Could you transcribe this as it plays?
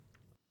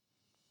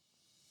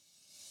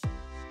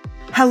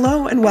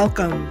Hello and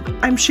welcome.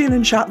 I'm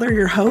Shannon Schottler,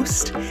 your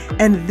host,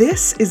 and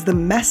this is The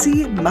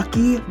Messy,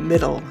 Mucky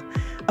Middle,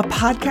 a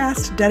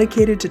podcast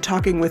dedicated to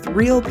talking with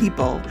real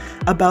people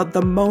about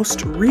the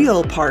most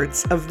real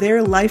parts of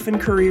their life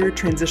and career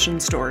transition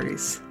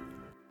stories.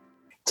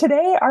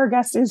 Today, our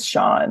guest is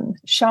Shawn.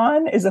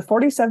 Shawn is a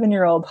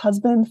 47-year-old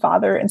husband,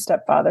 father, and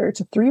stepfather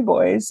to three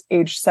boys,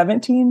 aged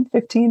 17,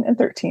 15, and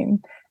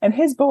 13. And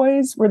his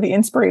boys were the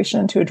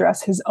inspiration to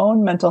address his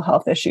own mental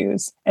health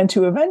issues and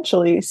to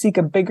eventually seek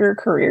a bigger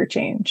career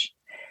change.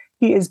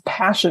 He is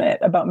passionate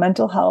about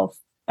mental health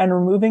and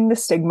removing the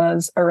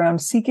stigmas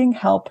around seeking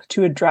help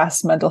to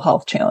address mental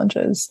health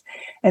challenges.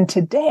 And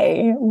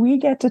today, we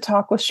get to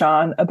talk with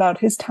Shawn about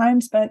his time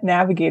spent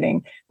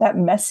navigating that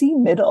messy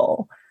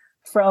middle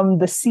from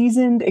the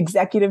seasoned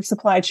executive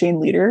supply chain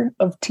leader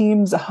of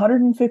teams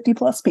 150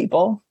 plus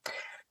people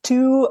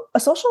to a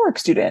social work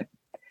student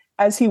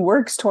as he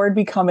works toward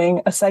becoming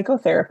a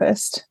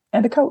psychotherapist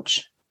and a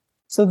coach.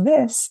 So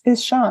this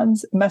is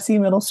Shawn's messy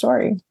middle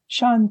story.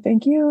 Shawn,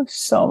 thank you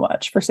so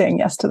much for saying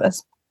yes to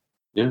this.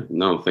 Yeah,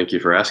 no, thank you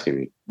for asking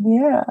me.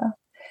 Yeah.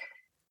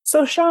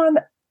 So Shawn,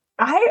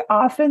 I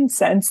often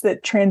sense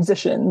that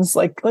transitions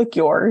like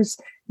yours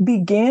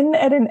begin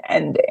at an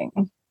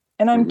ending.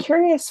 And I'm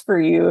curious for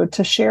you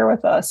to share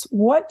with us,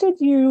 what did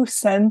you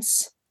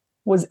sense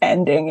was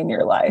ending in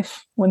your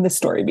life when this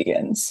story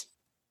begins?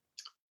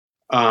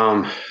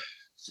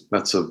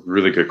 That's a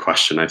really good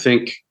question. I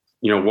think,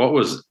 what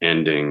was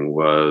ending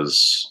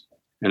was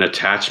an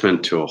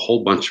attachment to a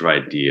whole bunch of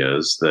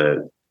ideas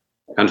that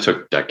kind of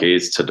took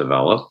decades to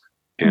develop.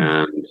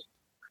 And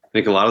I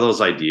think a lot of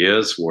those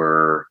ideas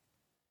were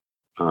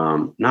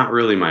not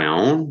really my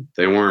own.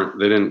 They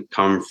didn't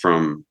come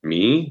from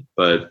me,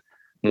 but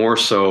more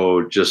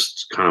so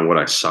just kind of what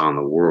I saw in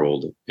the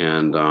world.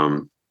 And,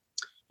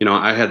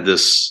 I had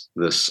this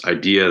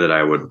idea that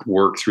I would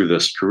work through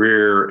this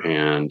career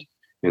and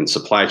in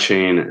supply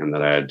chain, and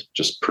that I'd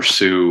just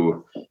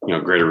pursue,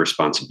 greater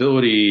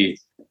responsibility,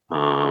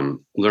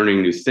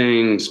 learning new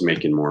things,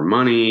 making more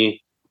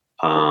money.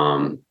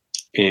 That,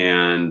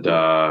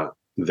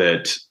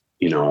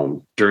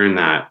 during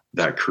that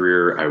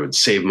career, I would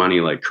save money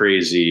like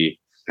crazy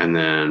and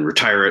then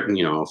retire it. And,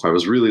 if I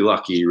was really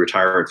lucky,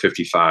 retire at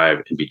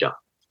 55 and be done.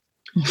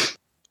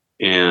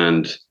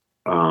 And,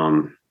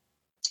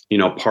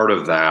 part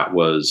of that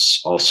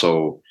was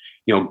also,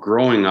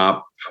 growing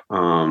up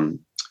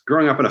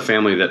in a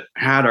family that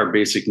had our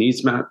basic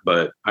needs met,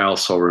 but I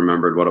also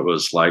remembered what it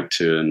was like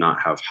to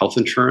not have health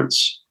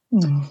insurance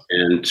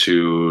and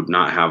to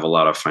not have a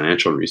lot of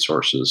financial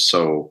resources.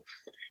 So,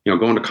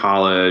 going to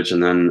college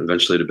and then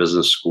eventually to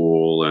business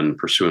school and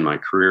pursuing my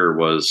career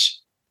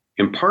was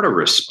in part a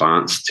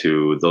response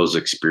to those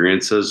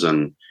experiences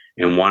and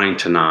wanting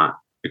to not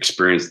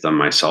experience them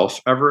myself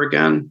ever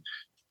again.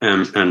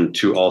 And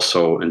to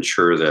also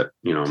ensure that,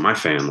 my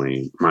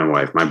family, my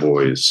wife, my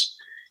boys,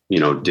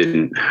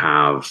 didn't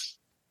have,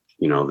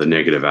 the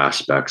negative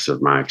aspects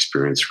of my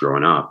experience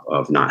growing up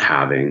of not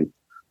having,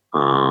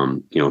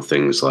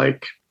 things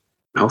like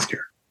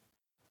healthcare.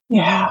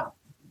 Yeah.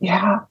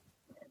 Yeah.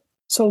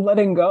 So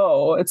letting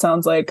go, it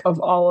sounds like, of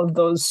all of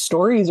those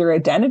stories or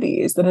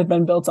identities that had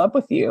been built up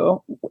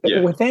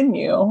within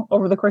you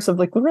over the course of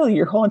really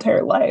your whole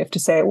entire life to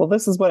say, well,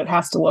 this is what it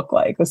has to look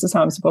like. This is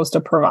how I'm supposed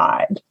to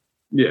provide.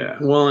 Yeah.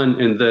 Well,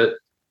 and that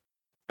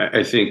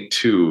I think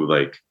too,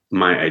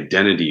 my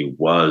identity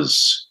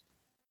was,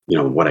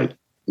 what I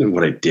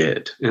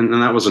did. And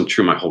that wasn't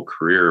true my whole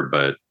career,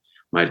 but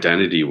my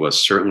identity was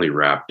certainly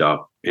wrapped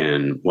up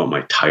in what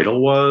my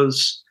title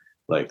was,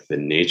 the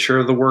nature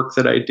of the work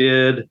that I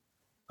did.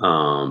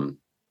 And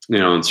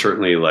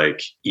certainly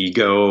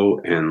ego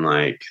and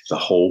the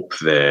hope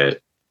that,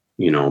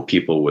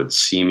 people would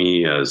see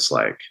me as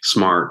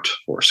smart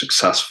or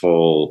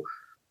successful,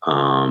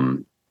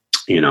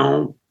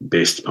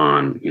 based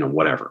upon,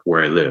 whatever,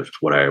 where I lived,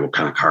 what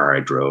kind of car I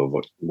drove,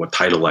 what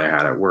title I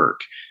had at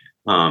work.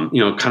 Kind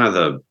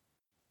of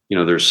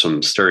there's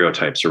some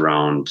stereotypes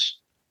around,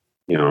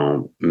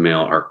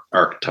 male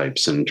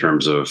archetypes in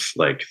terms of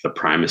the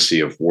primacy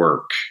of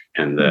work,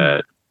 and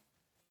that,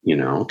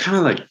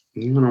 kind of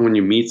when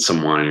you meet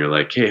someone and you're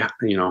like, hey, how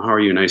are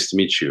you? Nice to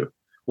meet you.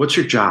 What's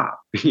your job?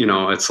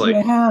 It's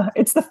yeah,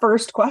 it's the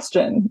first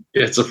question.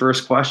 It's the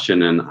first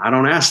question. And I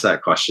don't ask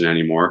that question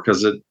anymore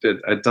because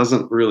it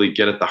doesn't really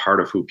get at the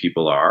heart of who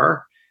people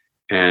are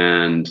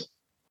and,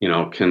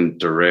 can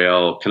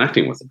derail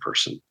connecting with a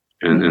person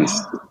and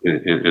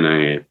in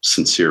a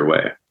sincere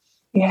way.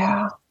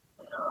 Yeah.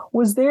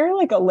 Was there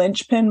a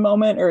linchpin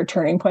moment or a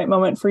turning point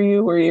moment for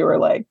you where you were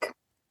like,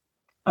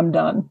 I'm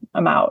done,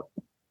 I'm out?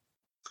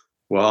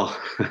 Well,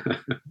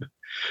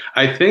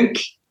 I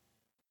think,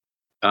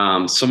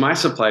 so my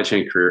supply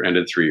chain career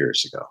ended 3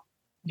 years ago.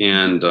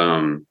 And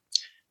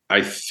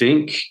I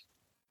think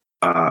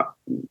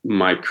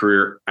my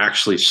career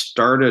actually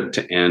started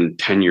to end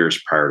 10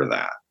 years prior to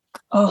that.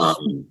 Oh,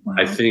 wow.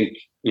 I think,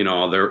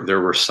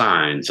 there were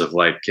signs of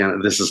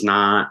this is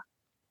not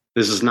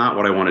this is not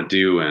what I want to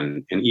do.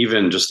 And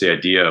even just the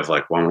idea of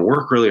like, well, I'm going to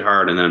work really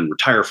hard and then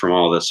retire from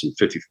all this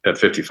at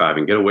 55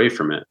 and get away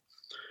from it.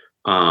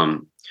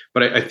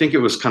 But I think it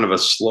was kind of a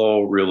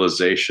slow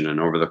realization. And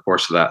over the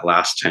course of that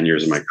last 10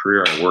 years of my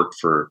career, I worked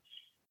for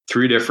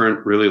 3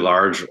 different really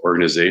large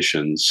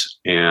organizations.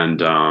 And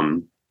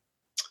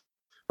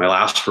my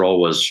last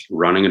role was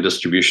running a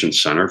distribution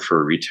center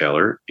for a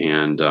retailer.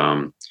 And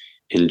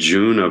in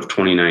June of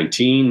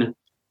 2019,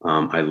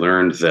 I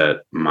learned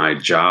that my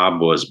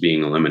job was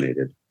being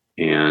eliminated.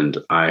 And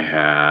I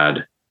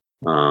had,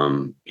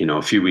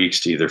 a few weeks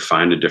to either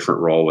find a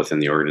different role within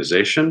the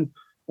organization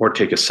or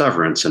take a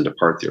severance and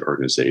depart the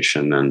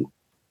organization. And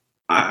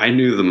I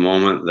knew the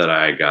moment that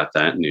I got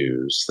that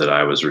news that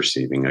I was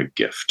receiving a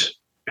gift.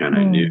 And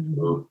I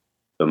knew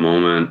the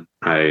moment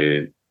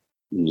I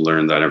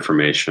learned that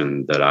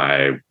information that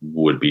I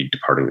would be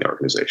departing the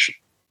organization.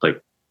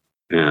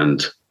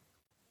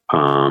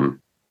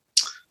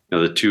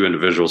 The 2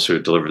 individuals who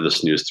had delivered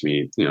this news to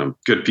me,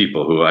 good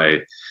people who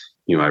I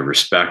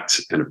respect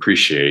and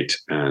appreciate.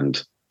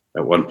 And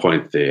at one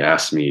point they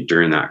asked me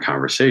during that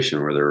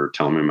conversation where they were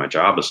telling me my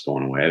job is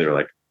going away, they're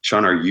like,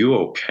 "Shawn, are you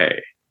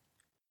okay?"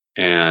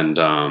 And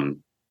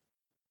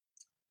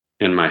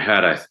in my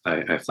head,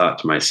 I thought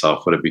to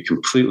myself, would it be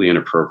completely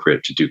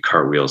inappropriate to do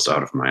cartwheels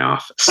out of my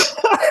office?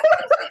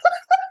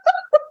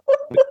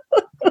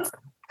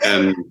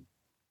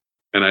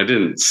 and I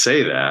didn't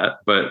say that,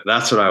 but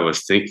that's what I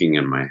was thinking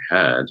in my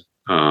head.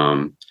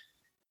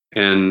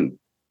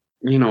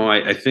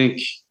 I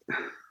think,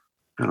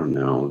 I don't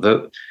know,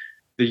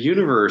 the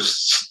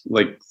universe,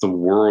 like the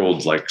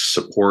world, like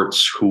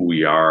supports who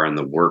we are and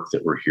the work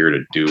that we're here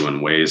to do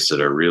in ways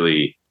that are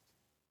really,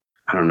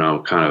 I don't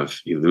know, kind of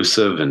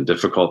elusive and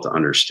difficult to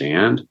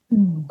understand.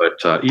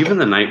 But even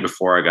the night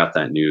before I got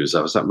that news,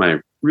 I was at my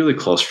really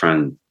close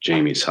friend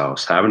Jamie's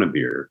house having a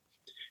beer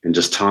and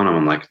just telling him,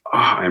 I'm like,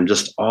 I don't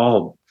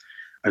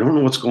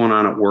know what's going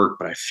on at work,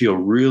 but I feel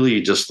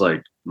really just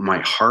like my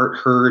heart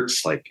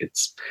hurts. Like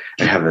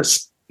I have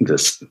this,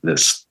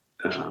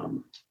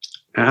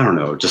 I don't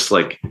know, just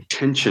like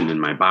tension in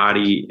my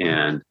body,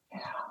 and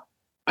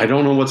I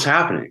don't know what's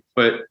happening,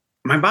 but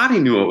my body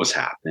knew what was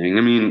happening.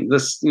 I mean,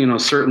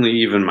 certainly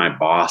even my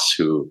boss,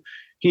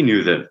 he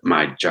knew that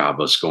my job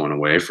was going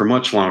away for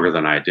much longer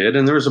than I did.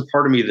 And there was a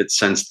part of me that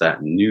sensed that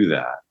and knew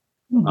that.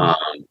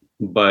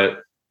 But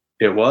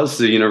it was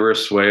the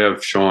universe way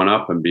of showing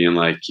up and being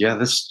like, yeah,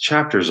 this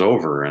chapter's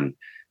over. And I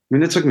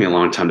mean, it took me a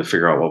long time to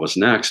figure out what was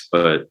next,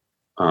 but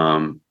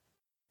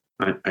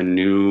I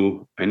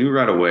knew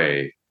right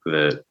away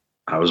that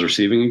I was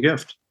receiving a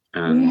gift.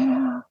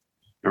 And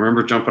I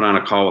remember jumping on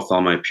a call with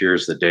all my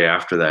peers the day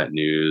after that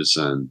news.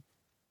 And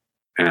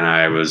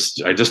I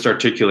just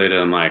articulated,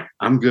 I'm like,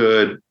 I'm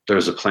good.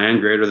 There's a plan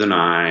greater than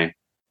I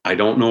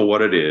don't know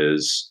what it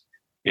is.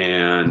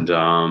 And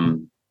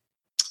I'm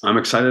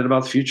excited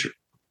about the future.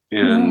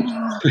 And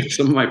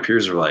some of my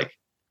peers are like,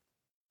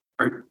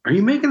 are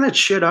you making that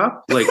shit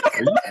up? Like,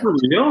 are you for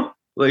real?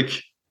 Like,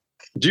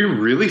 do you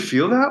really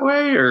feel that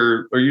way?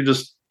 Or are you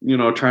just,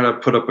 trying to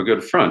put up a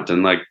good front?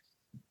 And like, I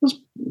was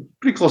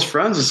pretty close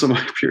friends with some of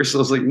my peers. So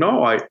I was like,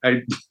 no, I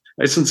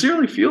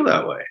sincerely feel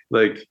that way.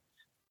 Like,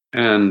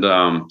 and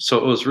so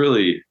it was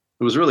really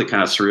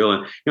kind of surreal.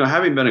 And,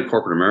 having been in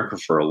corporate America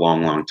for a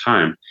long, long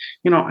time,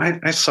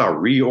 I saw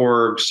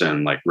reorgs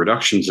and like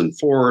reductions in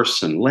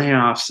force and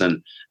layoffs,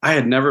 and I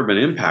had never been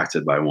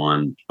impacted by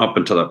one up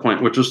until that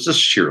point, which was just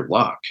sheer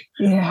luck.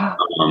 Yeah.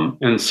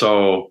 And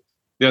so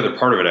the other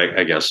part of it,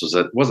 I guess, was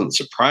that it wasn't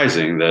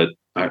surprising that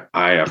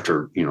I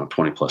after,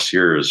 20 plus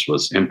years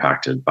was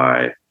impacted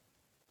by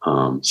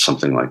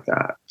something like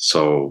that.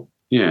 So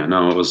yeah,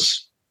 no, it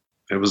was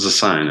a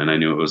sign, and I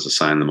knew it was a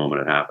sign the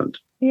moment it happened.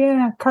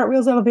 Yeah,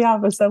 cartwheels out of the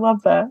office. I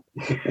love that.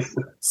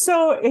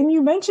 So, and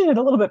you mentioned it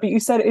a little bit, but you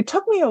said it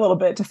took me a little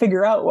bit to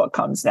figure out what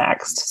comes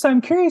next. So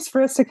I'm curious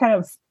for us to kind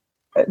of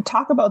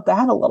talk about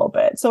that a little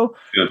bit. So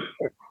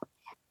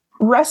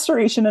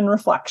restoration and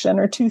reflection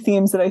are 2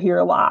 themes that I hear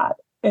a lot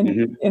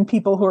in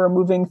people who are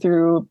moving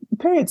through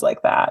periods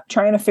like that,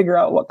 trying to figure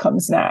out what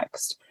comes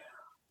next.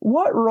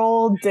 What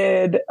role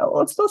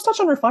let's touch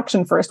on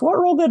reflection first. What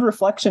role did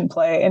reflection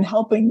play in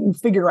helping you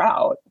figure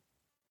out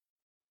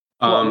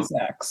what was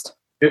next?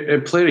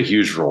 It played a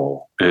huge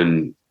role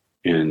in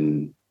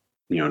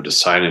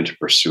deciding to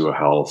pursue a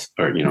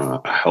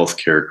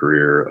healthcare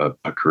career,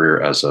 a career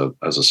as a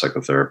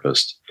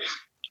psychotherapist.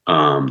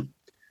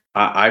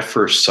 I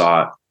first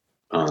sought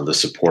the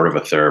support of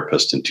a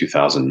therapist in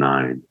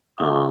 2009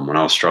 when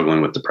I was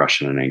struggling with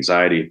depression and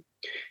anxiety,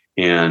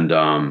 and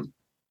I've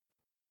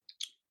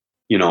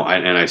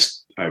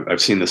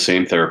seen the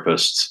same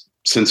therapist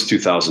since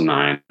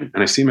 2009, and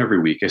I see him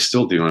every week. I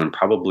still do, and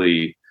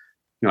probably,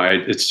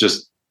 it's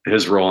just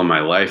his role in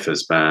my life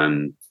has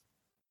been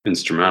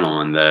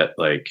instrumental in that.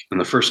 Like in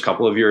the first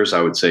couple of years,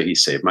 I would say he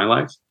saved my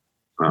life.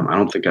 I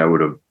don't think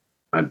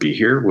I'd be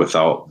here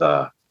without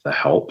the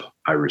help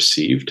I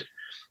received.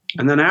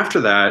 And then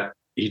after that,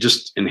 he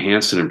just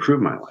enhanced and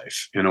improved my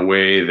life in a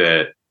way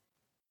that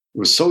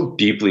was so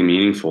deeply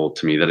meaningful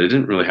to me that I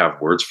didn't really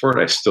have words for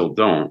it. I still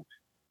don't.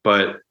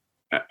 But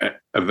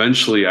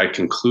eventually I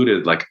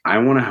concluded, like, I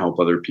want to help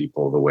other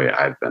people the way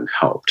I've been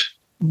helped,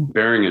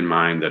 bearing in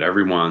mind that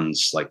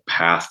everyone's like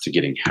path to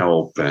getting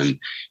help and,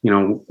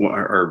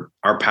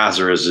 our paths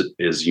are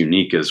as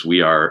unique as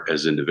we are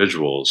as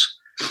individuals.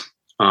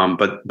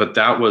 But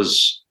that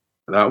was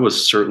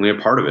certainly a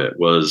part of it,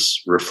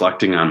 was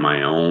reflecting on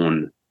my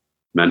own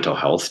mental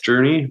health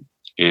journey.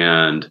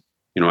 And,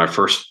 I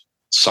first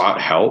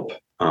sought help.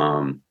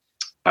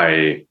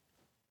 I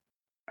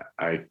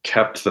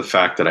kept the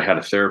fact that I had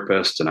a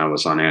therapist and I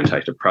was on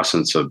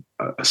antidepressants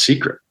a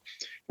secret,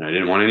 and I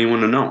didn't want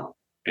anyone to know.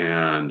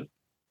 And,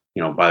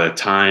 by the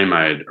time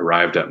I'd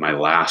arrived at my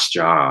last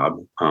job,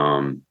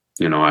 I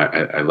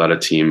led a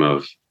team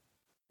of,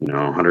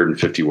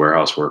 150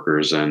 warehouse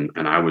workers, and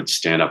I would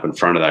stand up in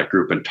front of that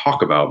group and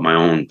talk about my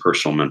own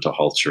personal mental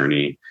health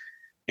journey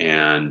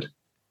and,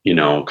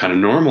 kind of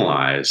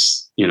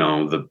normalize,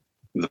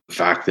 the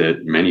fact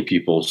that many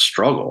people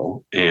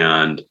struggle,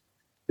 and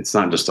it's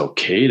not just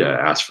okay to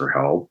ask for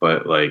help,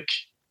 but like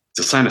it's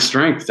a sign of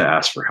strength to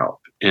ask for help.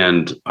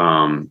 And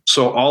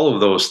so all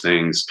of those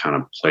things kind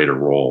of played a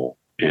role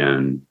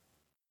in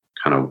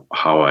kind of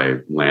how I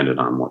landed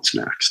on what's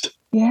next.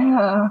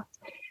 Yeah.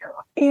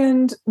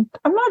 And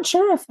I'm not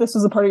sure if this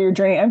was a part of your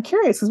journey. I'm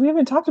curious because we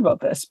haven't talked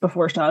about this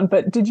before, Shawn,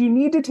 but did you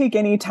need to take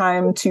any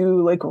time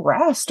to like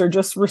rest or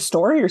just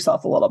restore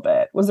yourself a little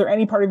bit? Was there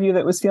any part of you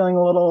that was feeling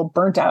a little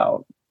burnt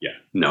out? Yeah,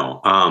 no.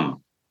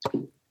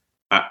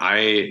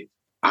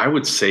 I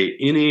would say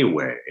in a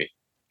way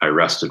I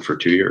rested for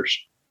 2 years.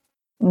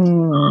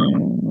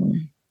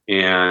 And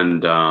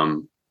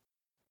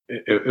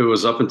it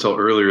was up until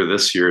earlier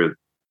this year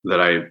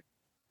that I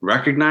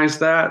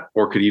recognized that,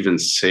 or could even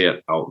say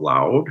it out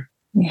loud.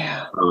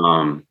 Yeah.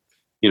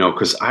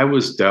 Because I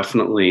was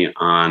definitely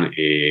on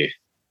a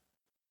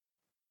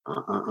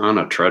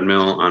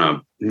treadmill, I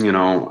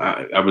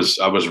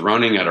was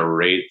running at a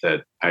rate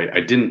that I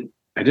didn't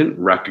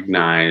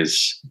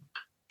recognize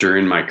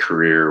during my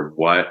career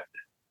what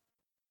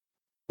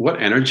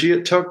energy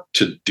it took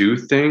to do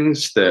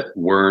things that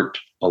weren't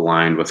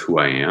aligned with who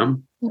I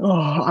am.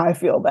 Oh, I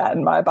feel that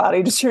in my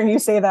body. Just hearing you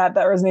say that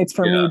resonates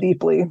for me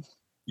deeply.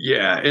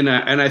 Yeah. And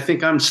I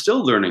think I'm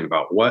still learning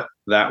about what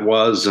that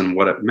was and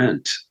what it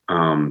meant.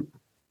 And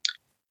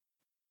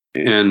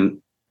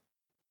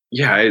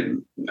yeah,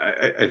 and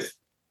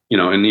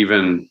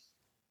even,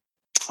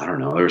 I don't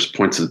know, there was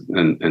points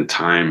in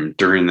time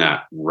during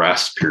that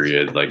rest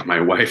period, like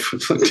my wife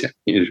would look at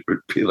me and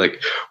would be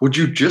like, would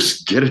you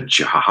just get a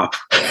job?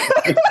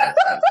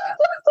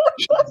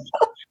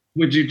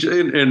 Would you?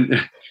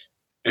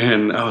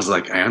 And I was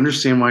like, I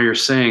understand why you're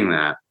saying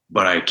that,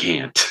 but I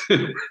can't.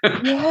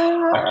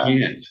 Yeah. I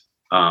can't.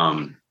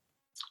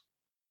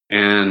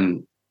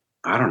 And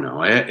I don't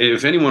know.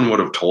 If anyone would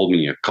have told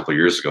me a couple of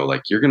years ago,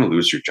 like, you're going to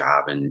lose your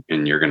job and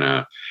you're going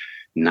to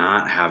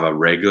not have a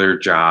regular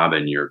job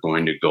and you're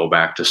going to go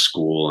back to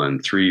school,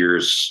 and 3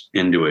 years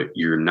into it,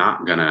 you're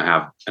not going to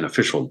have an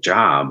official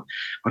job, I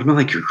would have been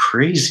like, you're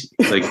crazy.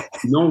 Like,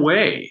 no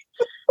way.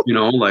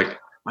 Like,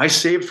 I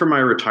saved for my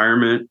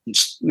retirement.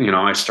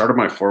 I started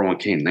my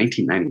 401k in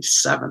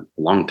 1997, a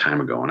long time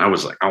ago. And I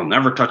was like, I'll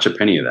never touch a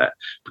penny of that.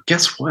 But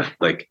guess what?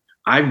 Like,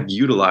 I've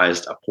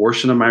utilized a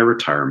portion of my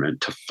retirement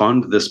to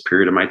fund this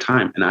period of my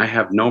time, and I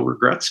have no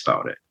regrets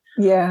about it.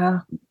 Yeah.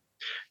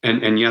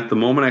 And yet the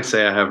moment I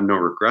say I have no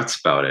regrets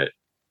about it,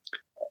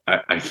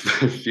 I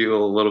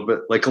feel a little bit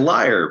like a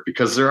liar,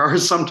 because there are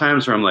some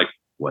times where I'm like,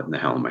 what in the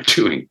hell am I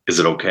doing? Is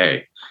it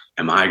okay?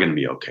 Am I going to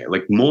be okay?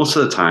 Like, most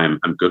of the time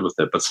I'm good with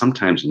it, but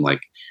sometimes I'm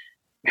like,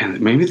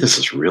 man, maybe this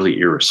is really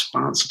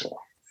irresponsible.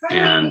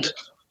 And,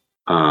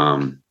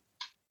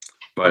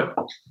 but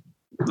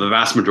the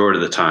vast majority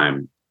of the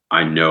time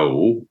I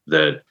know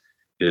that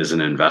it is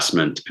an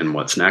investment in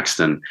what's next.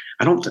 And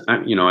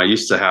I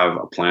used to have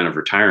a plan of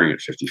retiring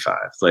at 55,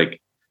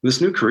 like this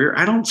new career,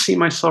 I don't see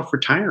myself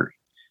retiring.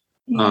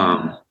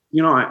 Yeah.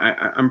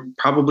 I'm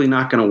probably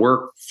not going to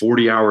work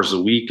 40 hours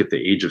a week at the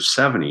age of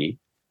 70,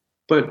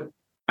 but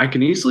I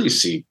can easily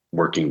see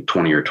working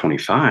 20 or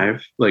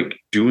 25, like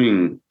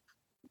doing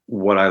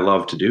what I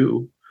love to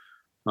do.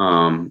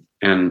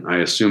 And I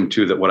assume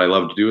too that what I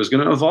love to do is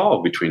going to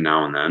evolve between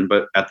now and then.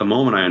 But at the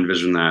moment, I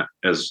envision that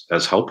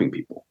as helping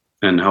people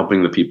and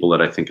helping the people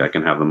that I think I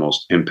can have the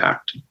most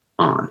impact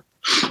on.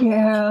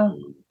 Yeah.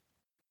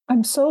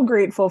 I'm so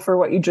grateful for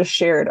what you just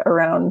shared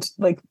around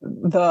like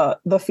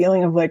the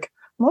feeling of like,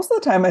 most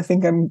of the time I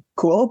think I'm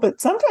cool, but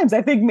sometimes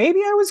I think maybe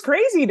I was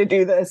crazy to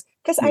do this,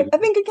 because I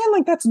think, again,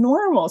 like, that's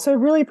normal. So I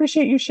really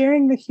appreciate you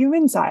sharing the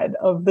human side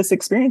of this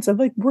experience of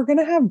like, we're going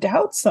to have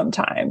doubts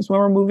sometimes when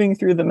we're moving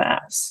through the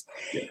mess.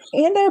 Yes.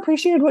 And I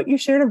appreciated what you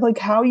shared of like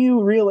how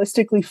you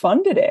realistically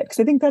funded it. Because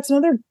I think that's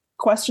another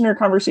question or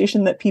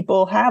conversation that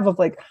people have of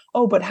like,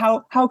 oh, but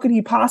how could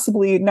he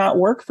possibly not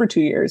work for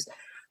 2 years?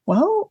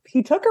 Well,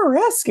 he took a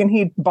risk and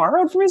he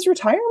borrowed from his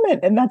retirement.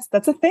 And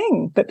that's a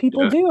thing that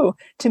people do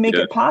to make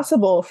it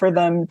possible for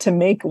them to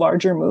make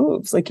larger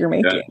moves like you're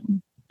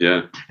making.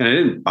 Yeah. And I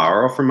didn't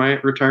borrow from my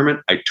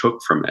retirement. I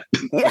took from it.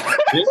 Yeah. I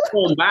didn't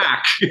go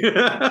back.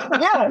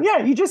 Yeah.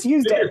 You just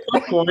used it. At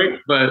some point,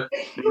 but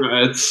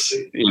it's,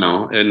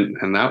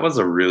 and that was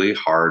a really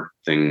hard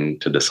thing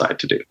to decide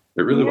to do.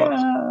 It really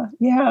was.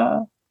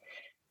 Yeah.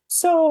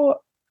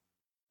 So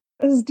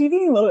this is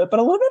deviating a little bit, but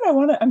a little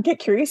bit I'm get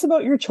curious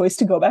about your choice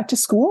to go back to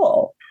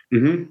school.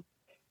 Mm-hmm.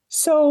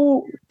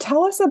 So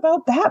tell us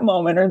about that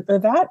moment or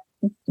that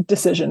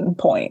decision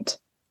point.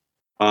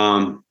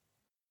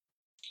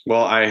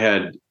 Well,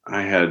 I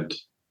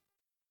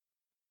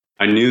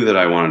knew that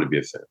I wanted to be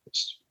a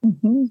therapist.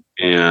 Mm-hmm.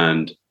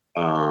 And,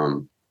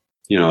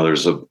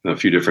 there's a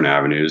few different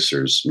avenues.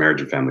 There's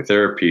marriage and family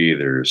therapy.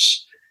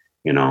 There's,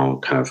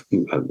 kind of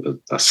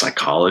a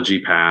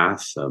psychology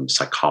path,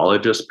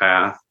 psychologist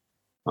path.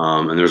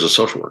 And there's a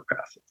social work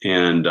path.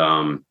 And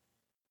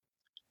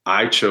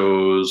I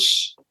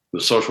chose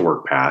the social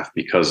work path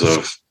because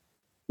of,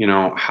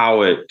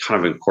 how it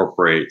kind of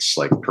incorporates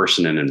like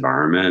person and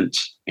environment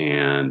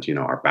and,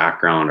 our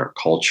background, our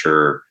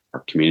culture,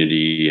 our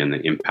community, and the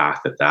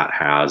impact that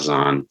has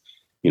on,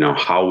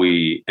 how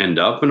we end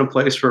up in a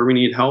place where we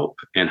need help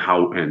and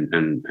how,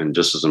 and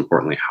just as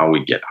importantly, how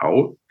we get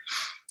out.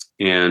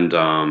 And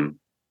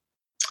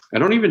I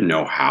don't even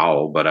know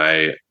how, but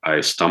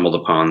I stumbled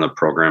upon the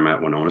program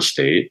at Winona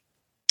State.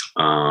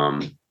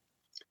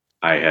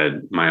 I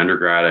had my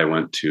undergrad, I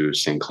went to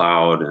St.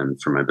 Cloud, and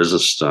for my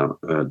business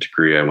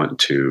degree, I went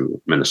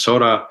to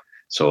Minnesota.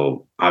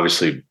 So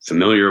obviously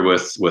familiar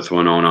with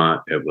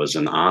Winona. It was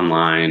an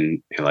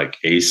online, like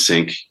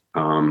async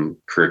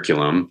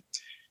curriculum.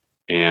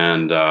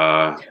 And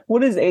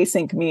what does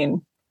async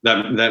mean?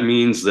 That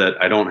means that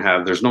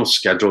there's no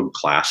scheduled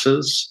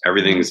classes.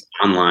 Everything's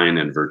online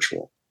and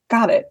virtual.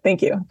 Got it.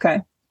 Thank you.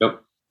 Okay.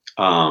 Yep.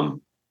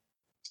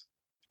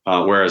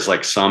 Whereas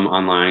like some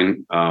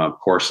online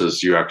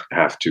courses, you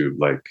have to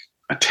like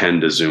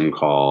attend a Zoom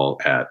call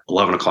at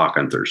 11 o'clock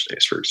on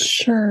Thursdays, for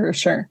example.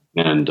 Sure.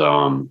 And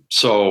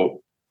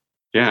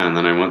and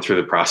then I went through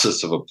the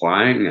process of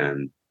applying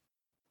and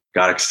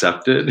got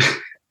accepted.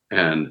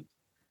 And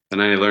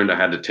then I learned I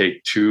had to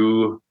take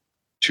two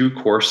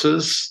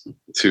courses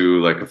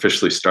to like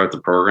officially start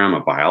the program, a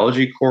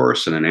biology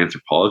course and an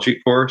anthropology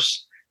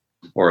course,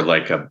 or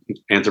like a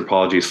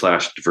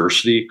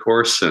anthropology/diversity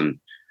course. And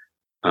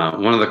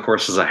one of the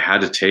courses I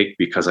had to take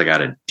because I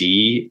got a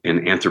D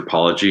in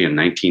anthropology in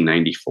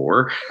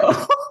 1994.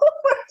 Oh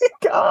my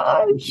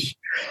gosh.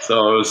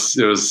 So it was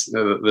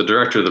the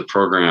director of the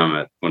program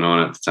at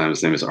Winona at the time.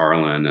 His name is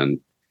Arlen. And,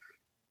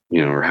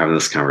 we're having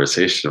this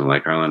conversation. I'm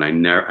like, Arlen, I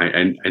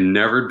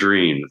never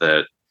dreamed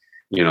that,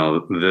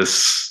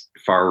 this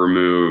far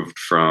removed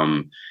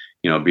from,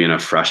 being a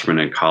freshman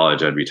in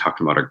college, I'd be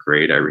talking about a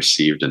grade I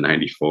received in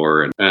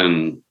 94.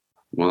 And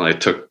well, I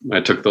took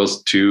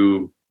those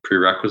two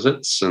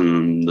prerequisites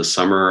in the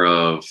summer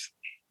of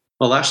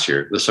last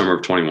year, the summer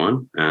of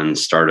 21, and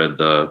started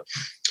the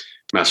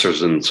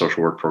master's in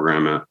social work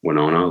program at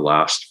Winona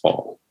last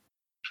fall.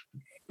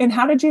 And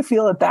how did you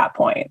feel at that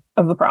point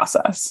of the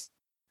process?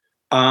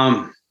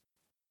 I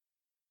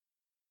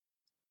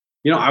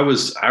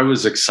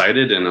was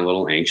excited and a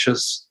little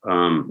anxious.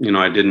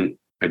 I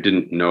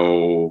didn't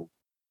know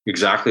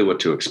exactly what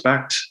to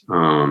expect.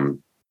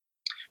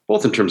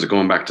 Both in terms of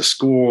going back to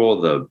school,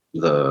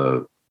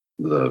 the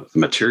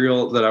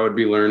material that I would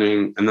be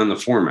learning, and then the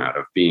format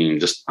of being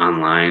just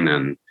online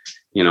and,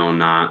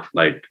 not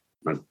like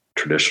a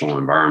traditional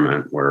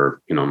environment where,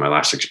 my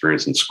last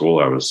experience in school,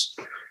 I was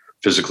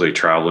physically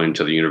traveling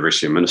to the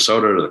University of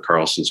Minnesota to the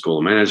Carlson School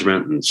of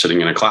Management and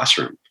sitting in a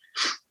classroom.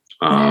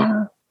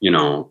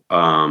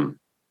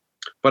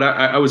 But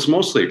I was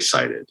mostly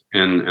excited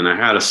and I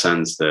had a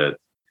sense that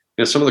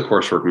some of the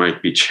coursework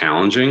might be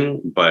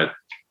challenging, but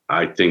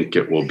I think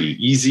it will be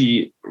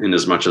easy in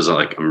as much as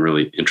I'm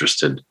really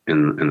interested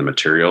in the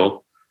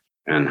material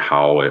and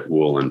how it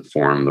will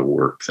inform the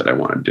work that I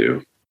want to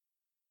do.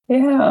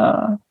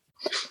 Yeah.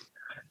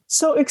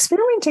 So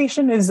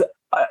experimentation is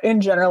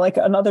in general, like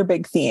another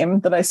big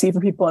theme that I see for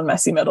people in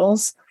messy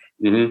middles.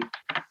 Mm-hmm.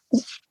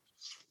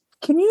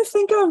 Can you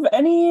think of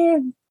any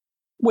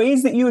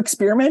ways that you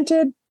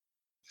experimented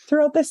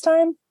throughout this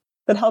time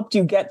that helped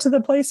you get to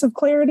the place of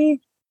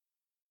clarity?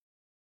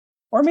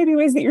 Or maybe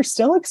ways that you're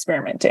still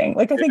experimenting.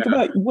 Like I think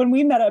about when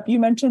we met up, you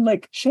mentioned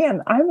like,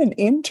 Shawn, I'm an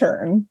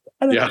intern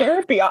at a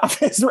therapy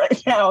office right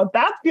now.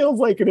 That feels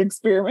like an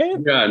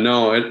experiment. Yeah,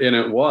 no, and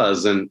it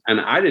was. And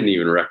I didn't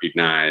even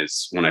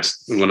recognize when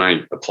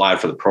I applied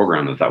for the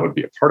program that would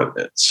be a part of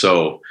it.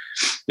 So,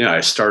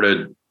 I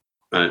started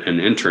an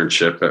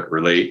internship at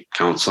Relate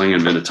Counseling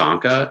in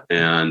Minnetonka.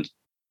 And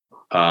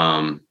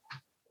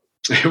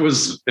it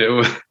was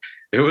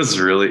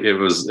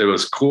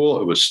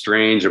cool. It was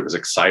strange. It was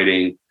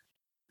exciting.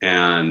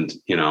 And,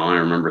 I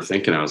remember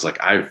thinking, I was like,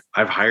 I've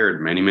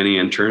hired many, many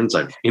interns.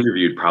 I've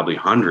interviewed probably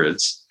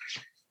hundreds,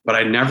 but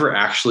I'd never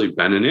actually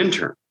been an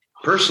intern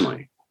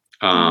personally.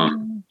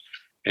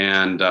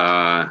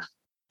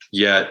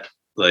 Yet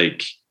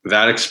like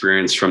that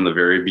experience from the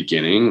very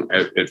beginning,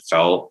 it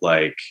felt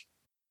like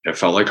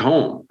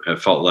home. It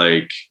felt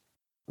like,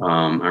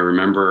 I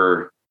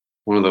remember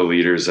one of the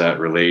leaders at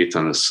Relate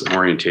on this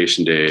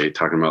orientation day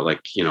talking about,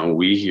 like,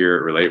 we here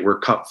at Relate, we're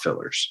cup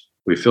fillers.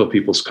 We fill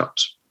people's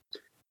cups.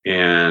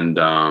 And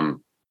I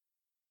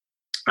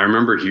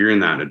remember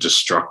hearing that. It just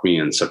struck me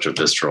in such a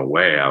visceral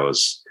way.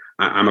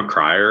 I'm a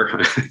crier,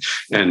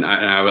 and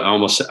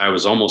I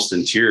was almost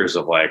in tears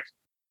of like,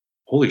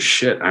 holy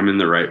shit, I'm in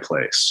the right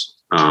place.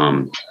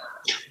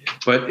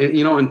 But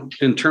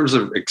in terms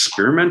of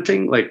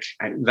experimenting, like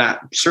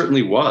that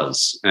certainly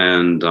was.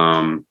 And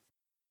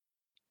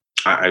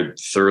I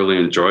thoroughly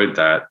enjoyed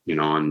that,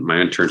 and my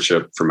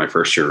internship for my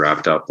first year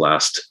wrapped up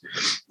last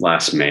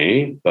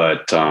May,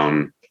 but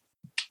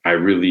I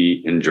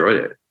really enjoyed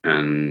it.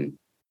 And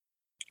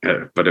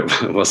but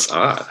it was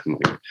odd. I'm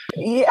like,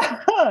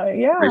 yeah.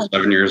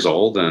 7 years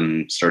old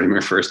and starting my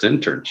first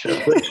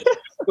internship,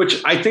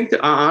 which I think that,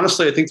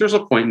 honestly, I think there's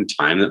a point in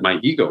time that my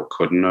ego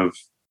couldn't have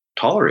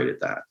tolerated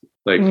that.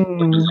 Like,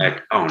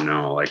 like, oh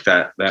no, like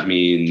that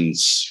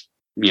means,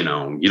 you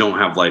don't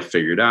have life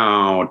figured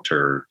out,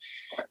 or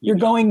you're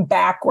going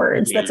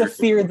backwards. That's a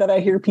fear that I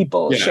hear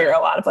people share a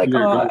lot of, like,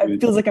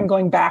 it feels like I'm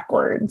going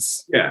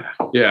backwards. Yeah.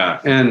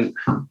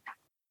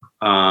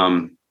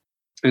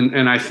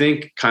 And I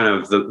think kind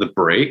of the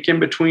break in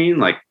between,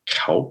 like,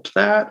 helped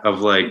that,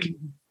 of like,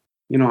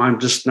 I'm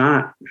just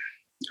not,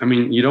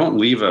 you don't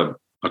leave a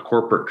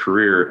corporate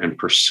career and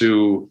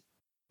pursue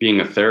being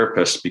a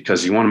therapist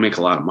because you want to make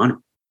a lot of money.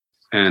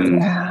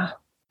 And,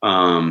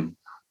 and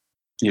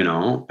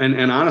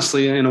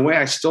honestly, in a way,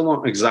 I still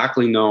don't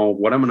exactly know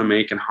what I'm going to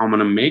make and how I'm going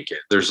to make it.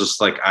 There's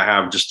just like, I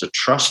have just a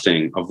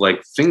trusting of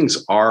like,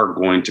 things are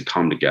going to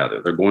come together.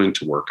 They're going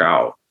to work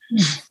out.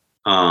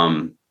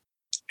 And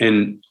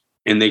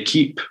they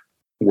keep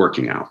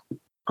working out.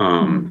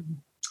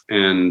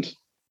 And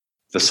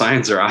the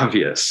signs are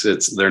obvious.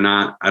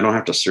 I don't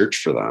have to search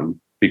for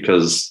them,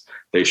 because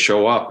they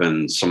show up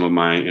in some of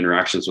my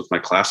interactions with my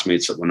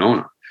classmates at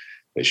Winona.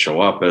 They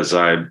show up as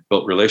I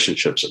built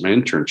relationships at my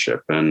internship,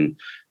 and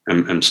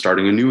I'm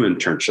starting a new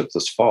internship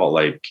this fall.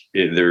 Like,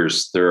 there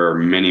are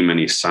many,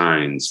 many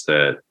signs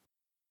that,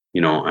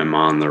 I'm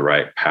on the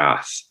right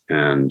path.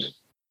 And,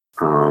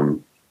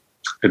 and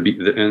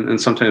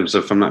sometimes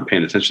if I'm not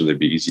paying attention, they'd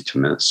be easy to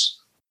miss.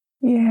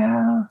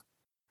 Yeah.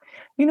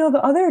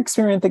 The other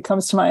experiment that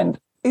comes to mind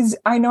is,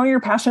 I know you're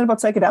passionate about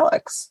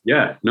psychedelics.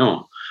 Yeah,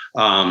 no,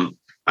 I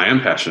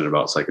am passionate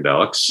about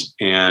psychedelics.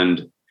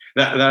 And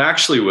that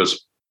actually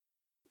was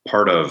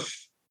part of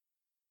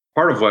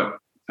what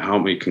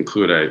helped me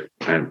conclude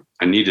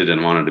I needed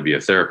and wanted to be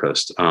a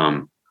therapist.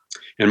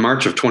 In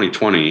March of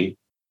 2020,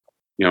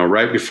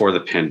 right before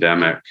the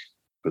pandemic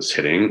was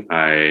hitting,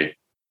 I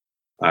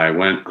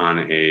went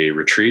on a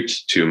retreat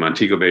to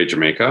Montego Bay,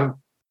 Jamaica,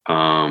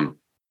 to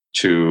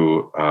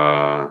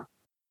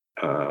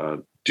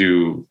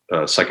do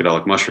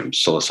psychedelic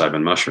mushrooms,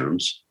 psilocybin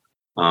mushrooms,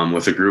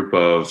 with a group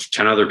of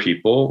 10 other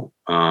people,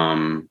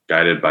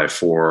 guided by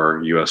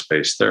 4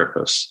 US-based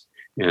therapists.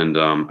 And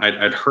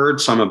I'd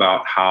heard some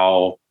about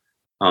how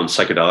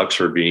psychedelics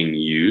were being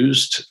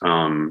used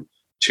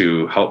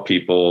to help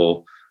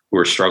people who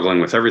are struggling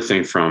with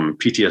everything from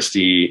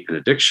PTSD and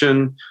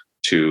addiction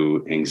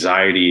to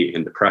anxiety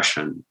and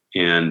depression.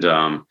 And,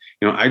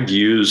 I'd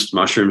used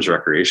mushrooms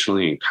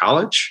recreationally in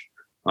college,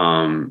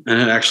 and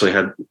it actually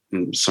had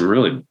some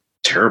really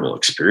terrible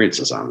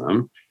experiences on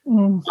them.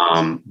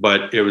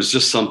 But it was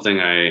just something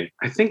I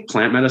think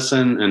plant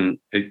medicine, and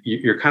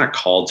you're kind of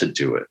called to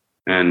do it.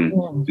 And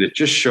it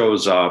just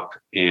shows up,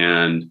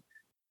 and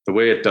the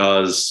way it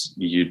does,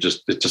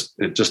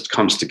 it just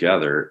comes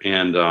together.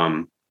 And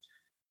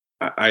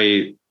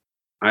I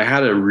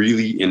had a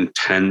really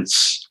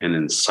intense and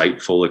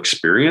insightful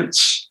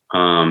experience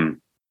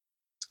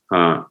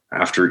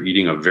after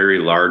eating a very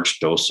large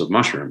dose of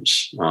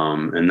mushrooms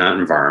in that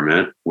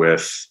environment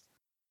with,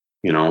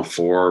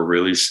 4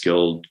 really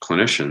skilled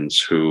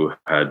clinicians who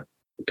had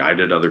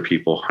guided other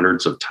people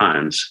hundreds of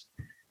times.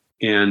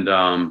 And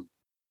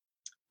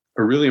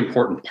a really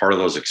important part of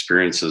those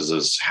experiences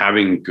is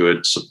having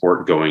good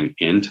support going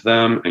into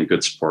them and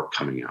good support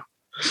coming out.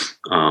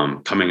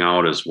 Coming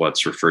out is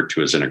what's referred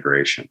to as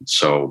integration.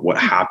 So what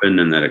happened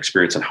in that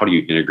experience and how do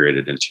you integrate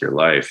it into your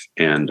life?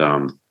 And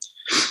on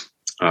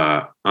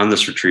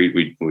this retreat,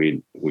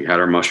 we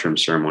had our mushroom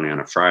ceremony on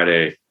a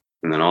Friday,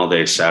 and then all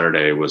day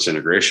Saturday was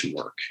integration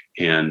work.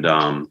 And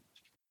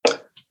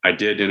I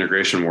did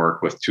integration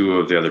work with 2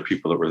 of the other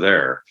people that were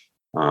there.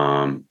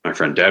 My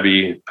friend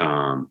Debbie,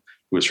 who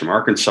was from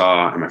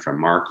Arkansas, and my friend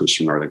Mark, who's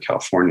from Northern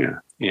California.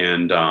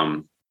 And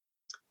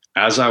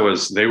as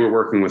they were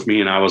working with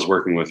me and I was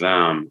working with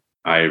them,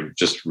 I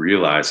just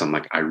realized, I'm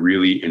like, I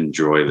really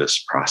enjoy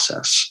this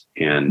process.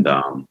 And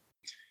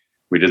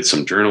we did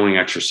some journaling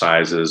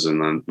exercises, and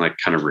then like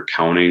kind of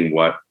recounting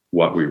what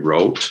we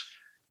wrote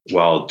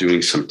while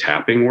doing some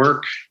tapping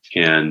work.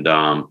 And,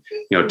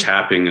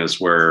 tapping is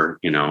where,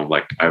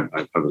 like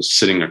I was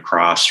sitting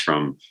across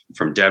from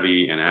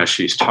Debbie, and as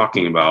she's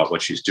talking about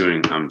what she's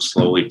doing, I'm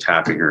slowly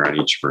tapping her on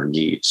each of her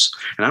knees.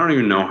 And I don't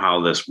even know how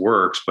this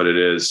works, but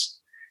it's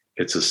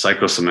a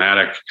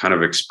psychosomatic kind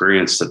of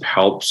experience that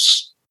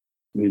helps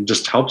it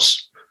just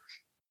helps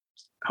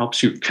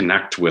you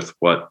connect with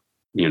what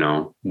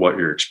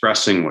you're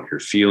expressing, what you're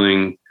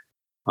feeling,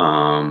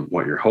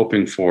 what you're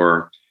hoping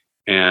for.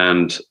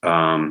 And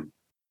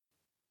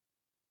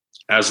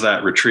as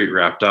that retreat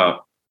wrapped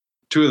up,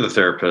 two of the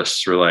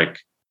therapists were like,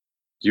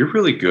 "You're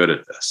really good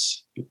at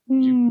this.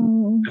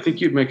 I think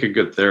you'd make a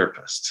good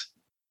therapist."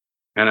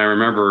 And I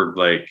remember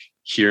like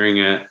hearing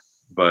it,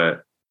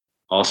 but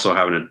also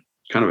having a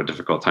kind of a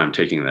difficult time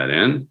taking that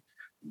in,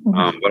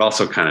 but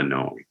also kind of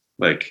knowing,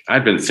 like,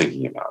 I'd been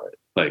thinking about it,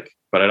 like,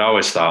 but I'd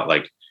always thought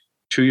like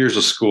 2 years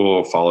of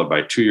school followed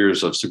by 2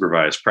 years of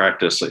supervised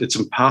practice, it's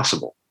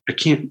impossible. I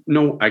can't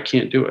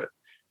do it.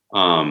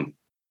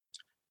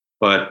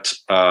 But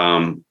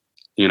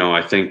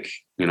I think,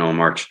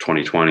 March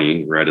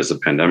 2020, right as the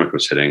pandemic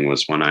was hitting,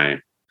 was when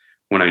I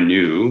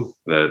knew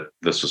that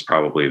this was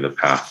probably the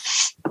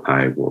path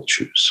I will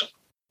choose.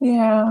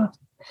 Yeah.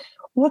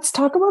 Let's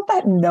talk about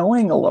that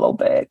knowing a little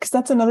bit, because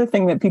that's another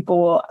thing that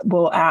people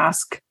will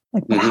ask,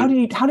 like, but how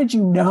did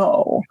you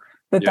know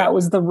that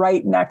was the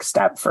right next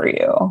step for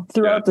you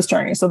throughout this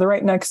journey? So the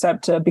right next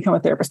step to become a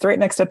therapist, the right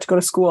next step to go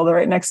to school, the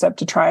right next step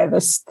to try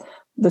this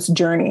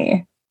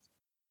journey.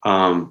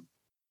 To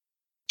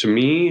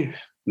me,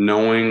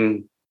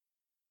 knowing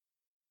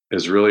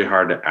is really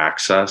hard to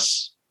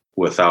access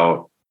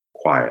without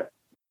quiet,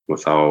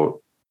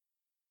 without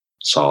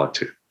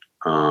solitude.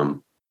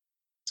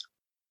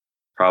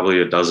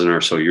 Probably a dozen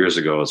or so years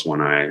ago is when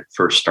I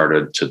first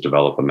started to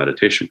develop a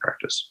meditation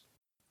practice.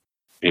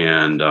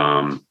 And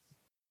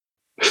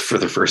for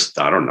the first,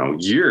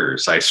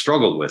 years, I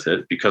struggled with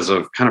it because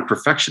of kind of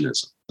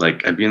perfectionism.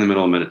 Like, I'd be in the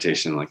middle of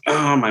meditation, like,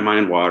 oh, my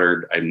mind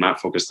watered. I'm not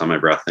focused on my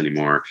breath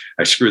anymore.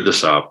 I screwed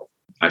this up.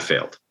 I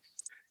failed.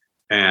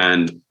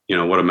 And,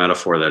 what a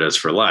metaphor that is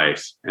for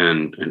life.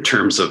 And in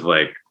terms of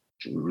like,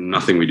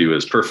 nothing we do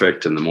is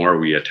perfect. And the more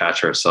we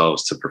attach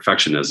ourselves to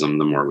perfectionism,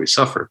 the more we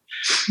suffer.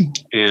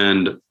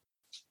 And,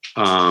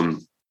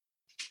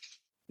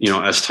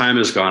 as time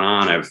has gone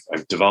on,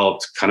 I've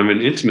developed kind of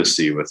an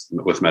intimacy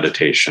with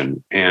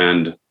meditation.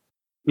 And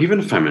even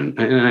if I'm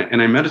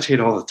and I meditate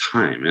all the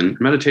time, and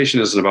meditation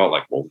isn't about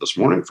like, well, this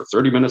morning for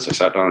 30 minutes, I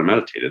sat down and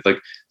meditated. Like,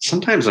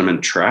 sometimes I'm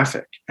in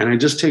traffic and I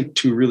just take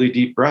 2 really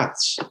deep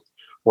breaths,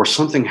 or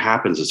something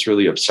happens that's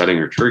really upsetting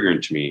or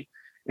triggering to me.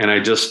 And I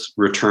just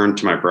return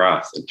to my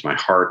breath and to my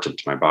heart and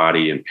to my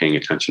body and paying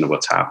attention to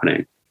what's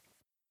happening.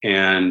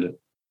 And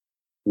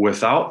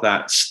without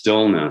that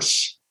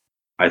stillness,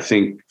 I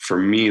think for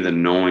me, the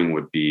knowing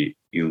would be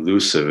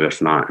elusive,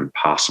 if not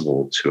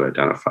impossible to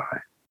identify.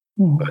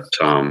 But,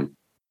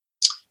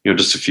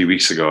 just a few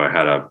weeks ago, I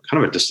had a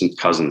kind of a distant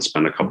cousin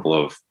spend a couple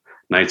of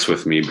nights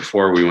with me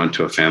before we went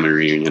to a family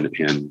reunion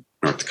in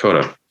North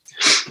Dakota.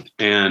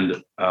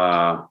 And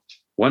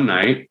one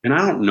night, and I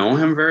don't know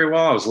him very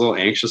well, I was a little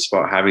anxious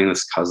about having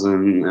this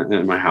cousin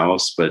at my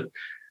house. But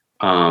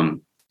the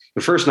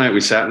first night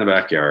we sat in the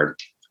backyard,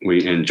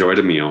 we enjoyed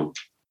a meal.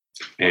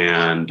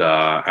 And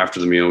after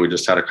the meal, we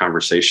just had a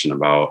conversation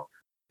about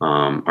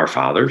our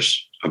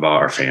fathers,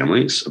 about our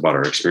families, about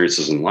our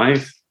experiences in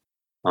life.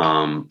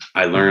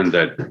 I learned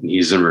that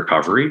he's in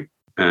recovery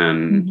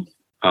and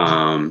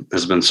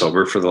has been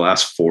sober for the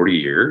last 40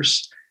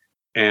 years.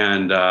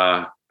 And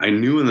I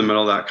knew in the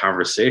middle of that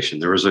conversation,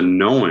 there was a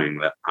knowing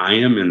that I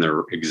am in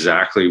there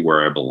exactly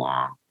where I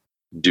belong,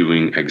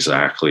 doing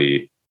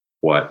exactly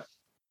what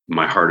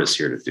my heart is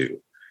here to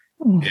do.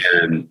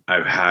 And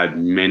I've had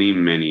many,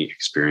 many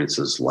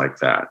experiences like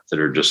that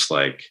are just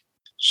like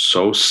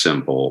so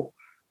simple,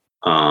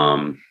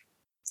 and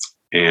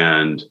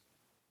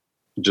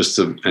just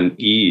an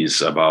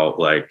ease about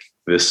like,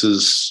 this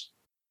is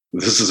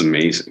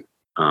amazing,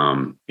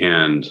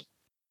 and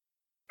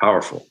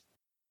powerful.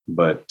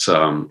 But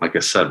like I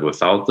said,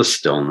 without the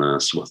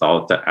stillness,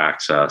 without the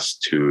access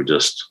to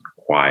just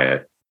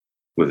quiet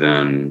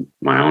within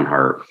my own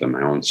heart, within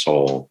my own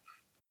soul,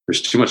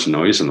 there's too much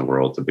noise in the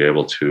world to be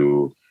able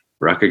to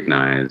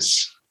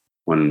recognize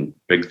when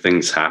big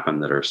things happen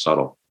that are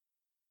subtle.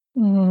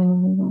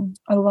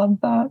 I love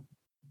that.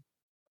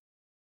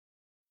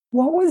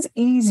 What was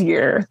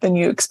easier than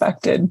you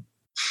expected?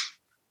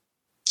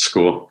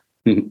 School.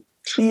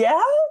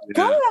 Yeah,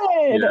 good.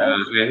 Yeah.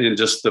 And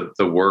just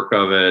the work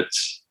of it.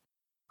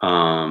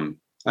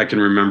 I can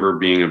remember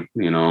being,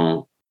 in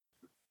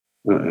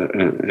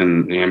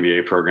the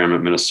MBA program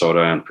at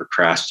Minnesota and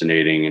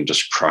procrastinating and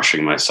just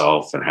crushing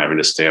myself and having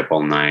to stay up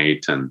all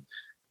night. And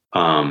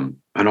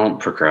I don't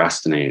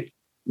procrastinate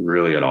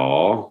really at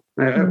all.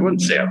 I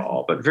wouldn't say at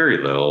all, but very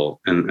little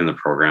in the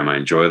program. I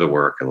enjoy the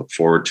work. I look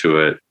forward to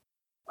it.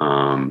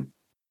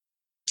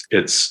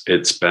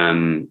 It's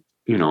been,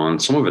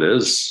 and some of it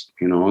is,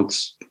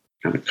 it's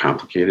kind of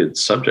complicated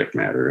subject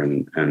matter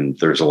and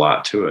there's a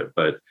lot to it,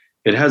 but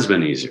it has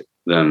been easier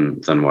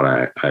than what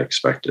I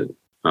expected.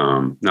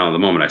 Now, the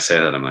moment I say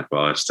that, I'm like,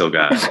 well, I've still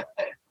got,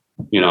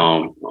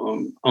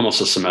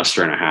 almost a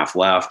semester and a half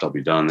left. I'll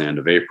be done the end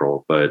of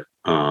April. But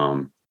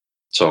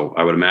so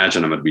I would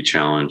imagine I'm going to be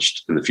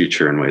challenged in the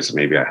future in ways that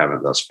maybe I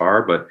haven't thus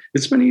far, but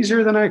it's been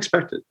easier than I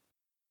expected.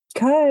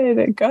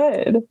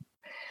 Good.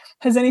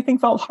 Has anything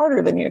felt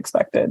harder than you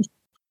expected?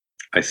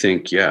 I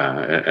think,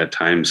 at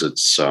times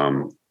it's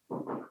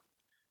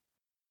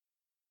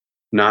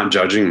not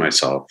judging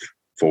myself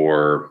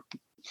for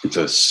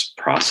this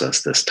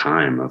process, this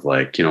time of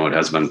like, it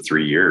has been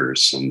 3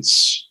 years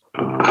since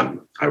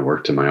I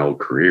worked in my old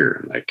career.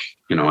 And like,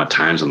 at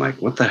times I'm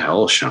like, what the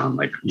hell, Shawn?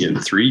 Like in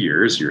 3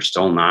 years, you're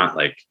still not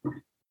like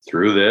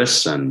through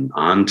this and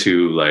on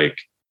to like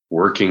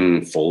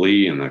working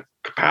fully in the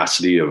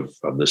capacity of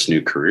this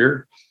new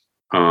career.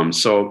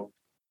 So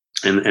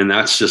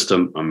that's just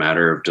a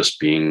matter of just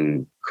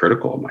being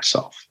critical of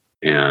myself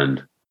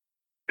and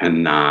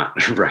not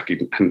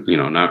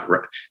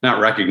not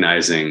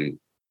recognizing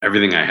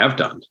everything I have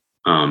done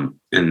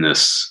in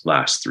this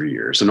last 3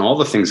 years and all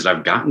the things that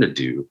I've gotten to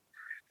do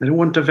that I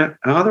wouldn't have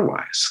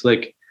otherwise.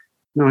 Like,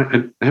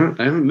 I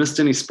haven't missed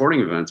any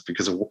sporting events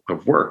because of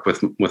work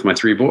with my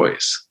 3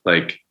 boys.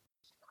 Like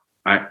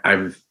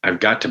I've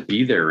got to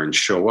be there and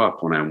show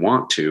up when I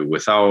want to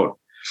without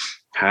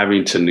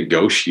having to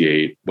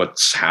negotiate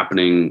what's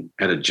happening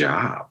at a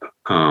job.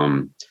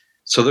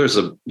 So there's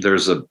a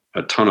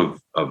ton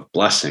of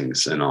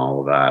blessings in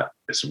all of that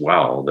as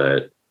well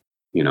that,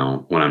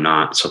 when I'm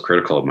not so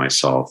critical of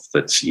myself,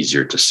 that's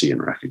easier to see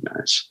and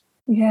recognize.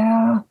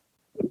 Yeah.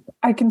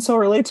 I can so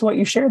relate to what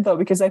you shared though,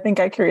 because I think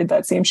I carried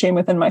that same shame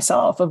within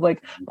myself of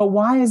like, but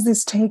why is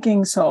this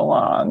taking so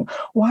long?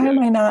 Why am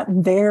I not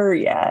there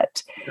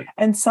yet?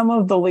 And some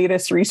of the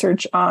latest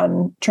research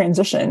on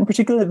transition,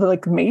 particularly the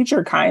like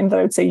major kind that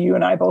I would say you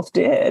and I both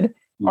did,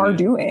 are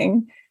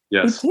doing,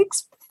 it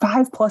takes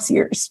 5+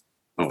 years.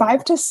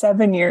 5 to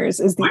 7 years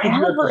is the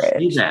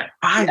average. That?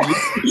 But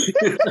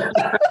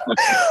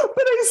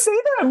I say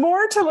that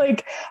more to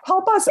like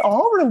help us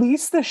all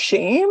release the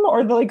shame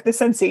or the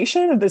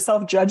sensation of the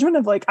self-judgment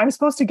of like, I'm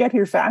supposed to get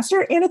here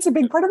faster. And it's a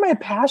big part of my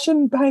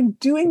passion behind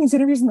doing these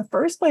interviews in the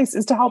first place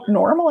is to help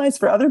normalize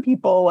for other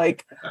people.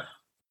 Like,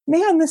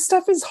 man, this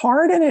stuff is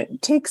hard and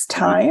it takes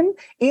time.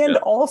 And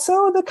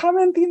also the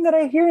common theme that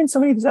I hear in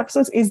so many of these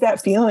episodes is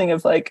that feeling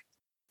of like,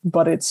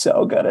 but it's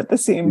so good at the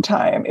same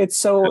time. It's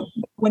so,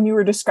 when you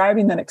were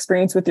describing that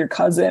experience with your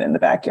cousin in the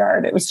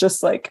backyard, it was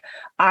just like,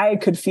 I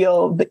could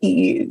feel the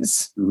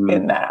ease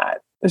in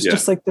that. It's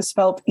just like this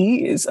felt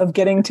ease of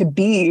getting to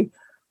be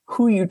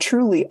who you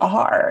truly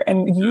are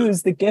and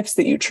use the gifts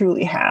that you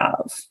truly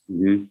have.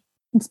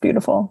 It's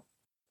beautiful.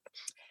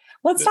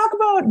 Let's talk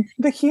about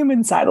the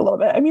human side a little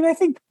bit. I mean, I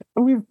think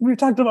we've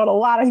talked about a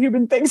lot of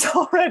human things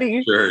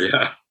already. Sure,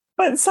 yeah.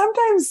 But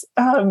sometimes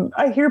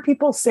I hear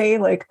people say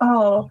like,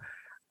 oh,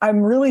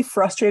 I'm really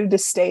frustrated to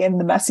stay in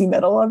the messy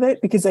middle of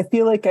it because I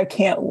feel like I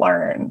can't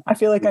learn. I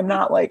feel like I'm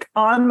not like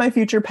on my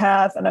future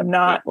path and I'm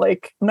not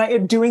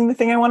yet doing the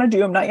thing I want to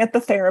do. I'm not yet the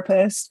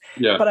therapist,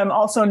 but I'm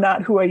also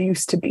not who I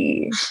used to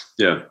be.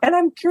 Yeah. And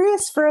I'm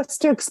curious for us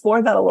to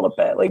explore that a little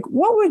bit. Like,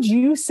 what would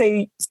you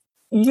say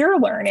you're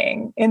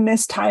learning in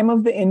this time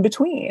of the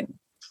in-between?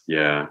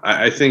 Yeah,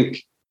 I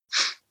think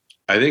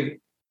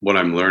what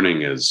I'm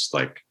learning is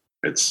like,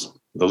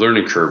 the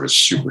learning curve is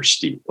super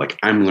steep. Like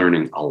I'm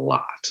learning a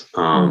lot,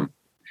 and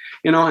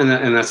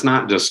that's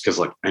not just because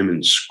like I'm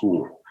in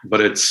school, but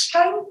it's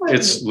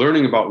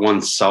learning about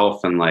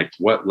oneself and like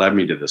what led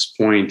me to this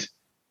point.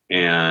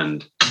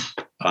 And,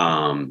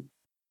 that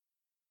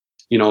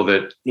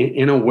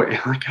in a way,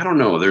 like, I don't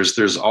know,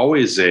 there's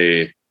always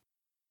a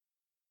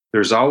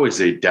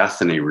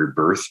death and a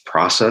rebirth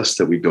process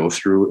that we go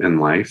through in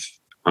life.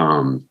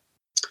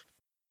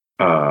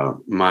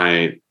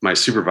 My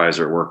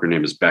supervisor at work, her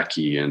name is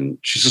Becky, and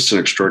she's just an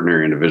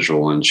extraordinary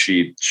individual. And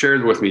she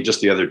shared with me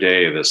just the other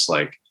day this,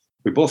 like,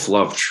 we both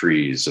love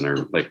trees and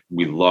are like,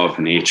 we love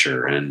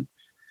nature. And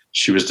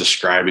she was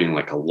describing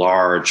like a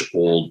large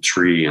old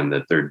tree and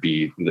that there'd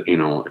be,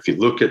 if you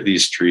look at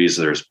these trees,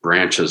 there's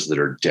branches that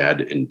are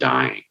dead and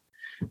dying.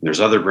 And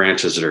there's other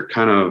branches that are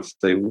kind of,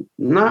 they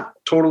not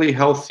totally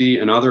healthy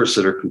and others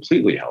that are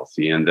completely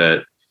healthy. And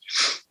that,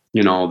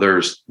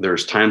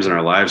 there's times in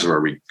our lives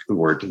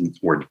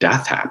where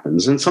death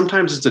happens. And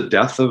sometimes it's a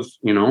death of,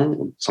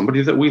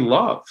 somebody that we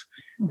love.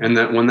 And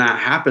that when that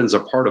happens,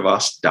 a part of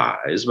us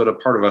dies, but a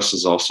part of us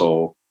is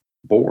also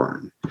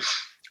born.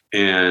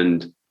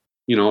 And,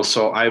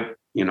 so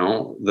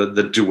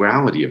the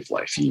duality of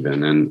life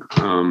even, and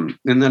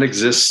that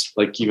exists,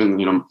 like even,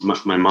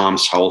 my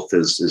mom's health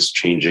is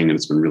changing and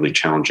it's been really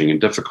challenging and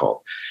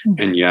difficult.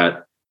 Mm-hmm. And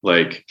yet,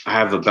 like, I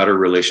have a better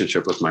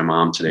relationship with my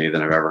mom today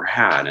than I've ever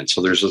had. And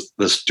so there's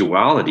this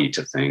duality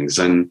to things.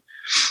 And,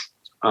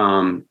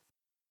 the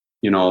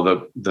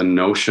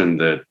notion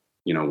that,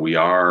 we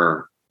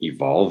are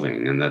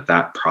evolving and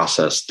that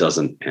process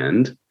doesn't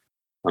end.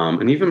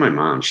 And even my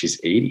mom, she's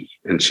 80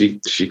 and she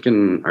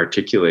can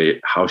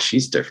articulate how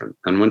she's different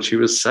than when she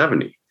was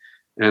 70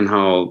 and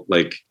how,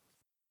 like,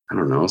 I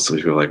don't know, some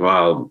people are like,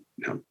 well,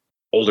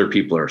 older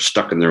people are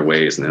stuck in their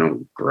ways and they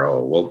don't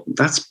grow. Well,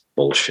 that's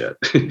bullshit.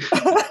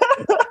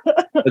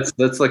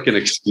 That's like an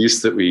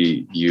excuse that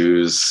we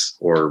use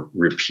or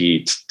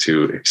repeat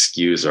to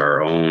excuse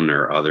our own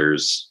or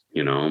others,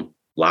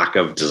 lack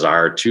of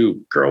desire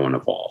to grow and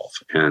evolve.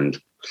 And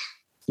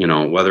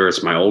whether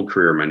it's my old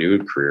career or my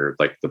new career,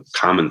 like the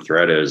common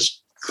thread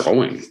is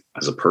growing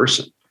as a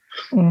person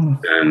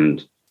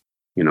and,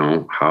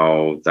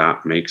 how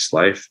that makes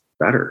life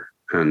better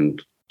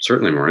and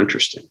certainly more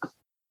interesting.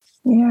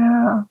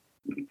 Yeah.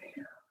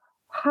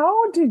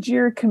 How did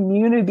your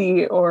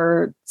community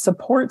or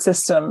support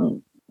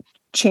system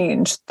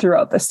change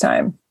throughout this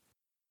time?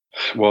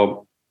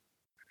 Well,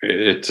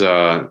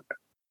 the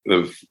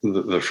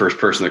first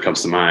person that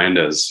comes to mind,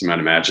 as you might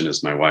imagine,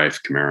 is my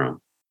wife, Camara.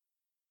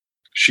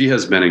 She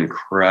has been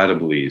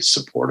incredibly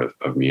supportive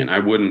of me,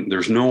 and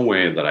there's no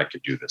way that I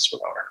could do this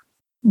without her.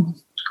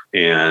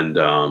 And,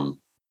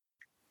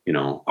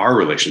 our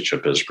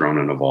relationship has grown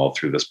and evolved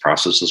through this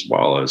process, as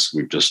well as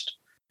we've just,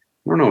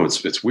 I don't know,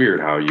 it's weird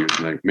how you're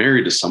like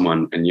married to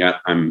someone and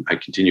yet I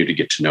continue to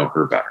get to know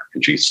her better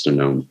and she gets to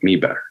know me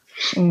better.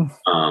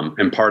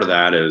 And part of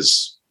that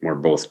is we're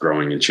both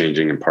growing and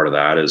changing. And part of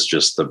that is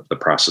just the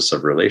process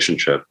of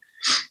relationship.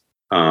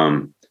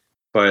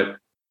 But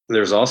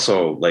there's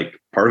also like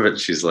part of it.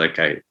 She's like,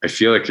 I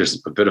feel like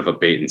there's a bit of a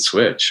bait and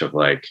switch of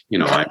like,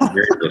 I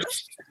married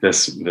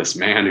this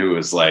man who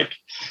was like,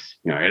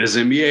 at his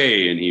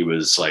MBA and he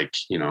was like,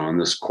 on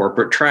this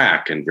corporate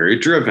track and very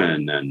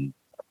driven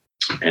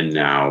and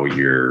now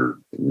you're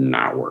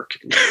not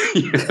working.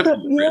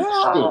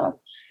 Yeah.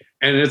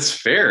 And it's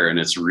fair and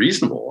it's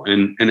reasonable.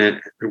 And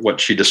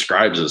what she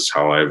describes is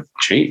how I've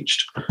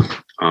changed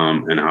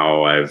and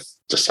how I've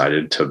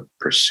decided to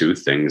pursue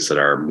things that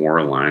are more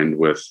aligned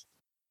with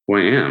who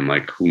I am,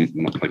 like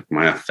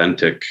my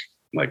authentic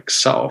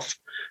self.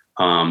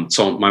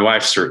 So my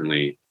wife,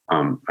 certainly,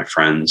 my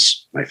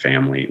friends, my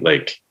family,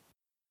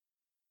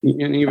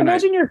 and even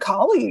imagine your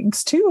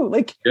colleagues too.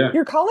 Like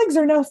your colleagues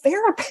are now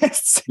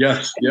therapists.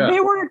 Yes. Yeah. They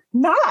were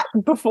not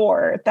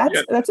before.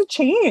 That's a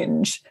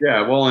change.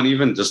 Yeah. Well, and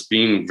even just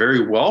being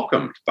very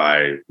welcomed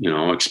by,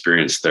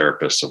 experienced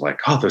therapists of like,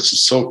 oh, this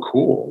is so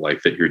cool.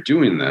 Like that you're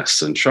doing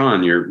this. And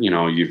Shawn,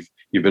 you've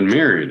been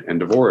married and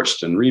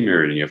divorced and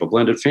remarried and you have a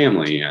blended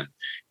family and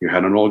you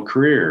had an old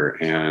career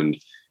and,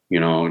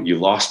 you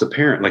lost a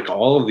parent. Like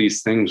all of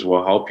these things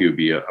will help you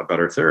be a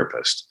better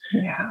therapist.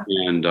 Yeah.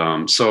 And I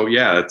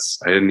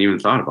hadn't even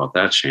thought about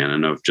that,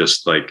 Shannon, of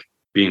just like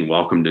being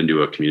welcomed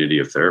into a community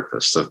of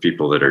therapists, of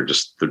people that they're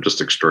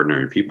just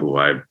extraordinary people who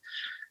I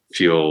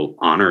feel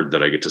honored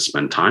that I get to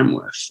spend time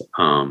with.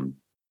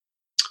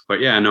 But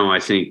yeah, no,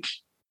 I think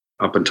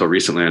up until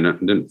recently, I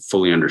didn't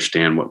fully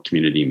understand what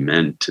community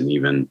meant. And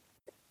even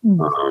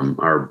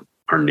our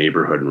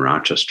neighborhood in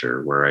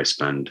Rochester, where I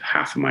spend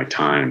half of my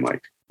time,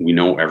 like we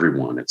know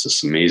everyone. It's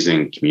this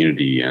amazing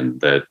community.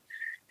 And that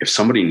if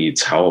somebody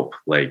needs help,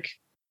 like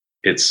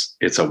it's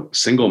a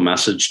single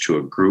message to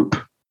a group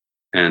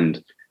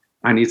and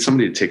I need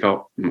somebody to take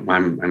out.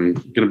 I'm going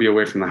to be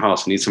away from the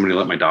house. I need somebody to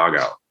let my dog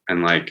out.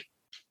 And like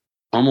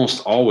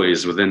almost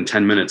always within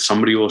 10 minutes,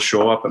 somebody will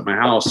show up at my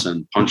house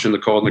and punch in the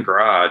code in the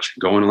garage,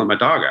 and go in and let my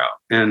dog out.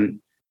 And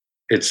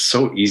it's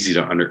so easy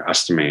to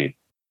underestimate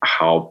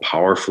how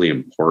powerfully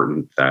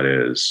important that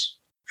is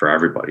for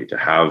everybody to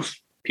have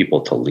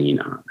people to lean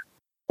on,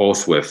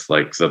 both with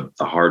like the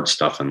hard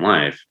stuff in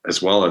life,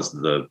 as well as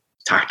the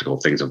tactical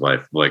things of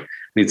life. Like I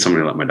need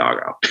somebody to let my dog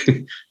out.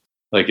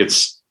 Like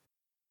it's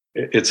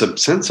a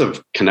sense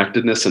of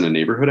connectedness in a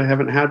neighborhood I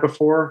haven't had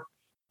before.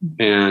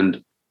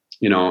 And,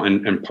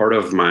 and part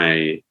of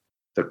the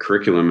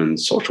curriculum in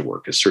social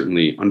work is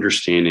certainly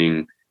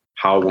understanding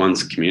how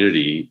one's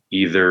community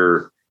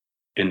either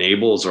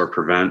enables or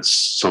prevents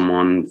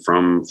someone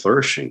from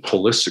flourishing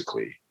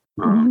holistically,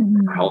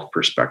 from a health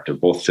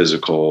perspective, both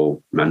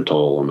physical,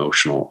 mental,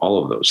 emotional,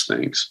 all of those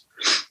things.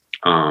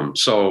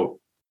 So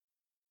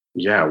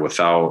yeah,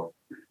 without,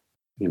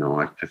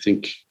 I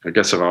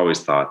guess I've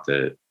always thought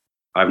that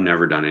I've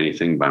never done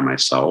anything by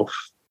myself.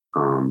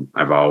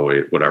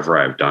 Whatever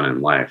I've done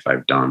in life,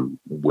 I've done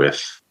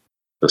with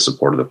the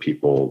support of the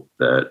people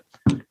that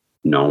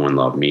know and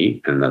love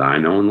me and that I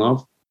know and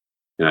love.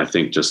 And I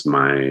think just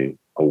my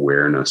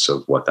awareness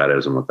of what that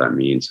is and what that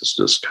means is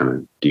just kind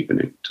of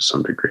deepening to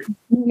some degree.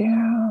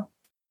 Yeah.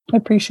 I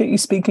appreciate you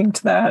speaking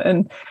to that.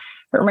 And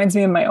it reminds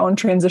me of my own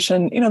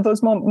transition,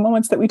 those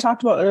moments that we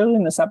talked about earlier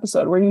in this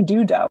episode where you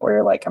do doubt, where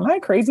you're like, am I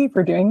crazy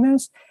for doing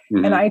this?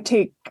 Mm-hmm. And I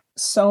take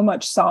so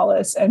much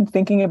solace in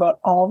thinking about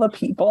all the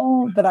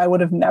people that I would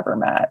have never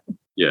met.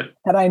 Yeah.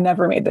 Had I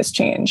never made this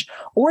change,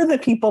 or the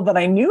people that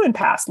I knew in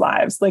past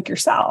lives, like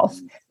yourself,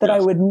 that I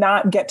would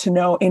not get to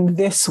know in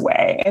this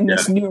way, in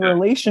this new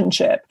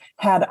relationship,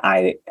 had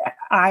I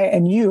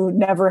and you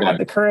never had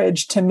the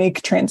courage to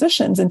make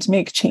transitions and to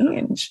make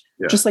change.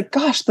 Yeah. Just like,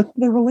 gosh, the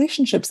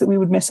relationships that we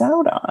would miss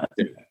out on.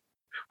 Yeah.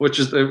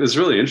 It was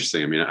really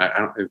interesting. I mean,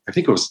 I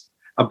think it was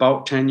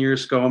about 10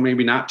 years ago,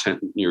 maybe not 10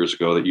 years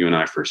ago, that you and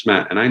I first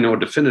met. And I know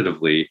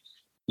definitively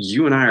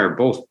you and I are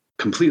both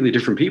completely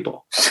different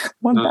people.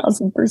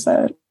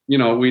 1000%.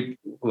 We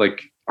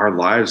our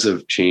lives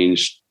have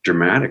changed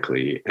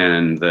dramatically,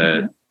 and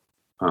that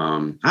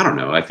I don't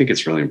know. I think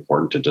it's really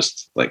important to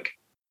just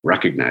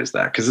recognize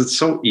that, because it's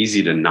so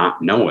easy to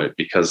not know it,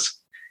 because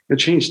the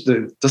change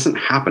doesn't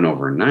happen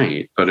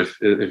overnight. But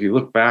if you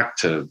look back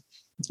to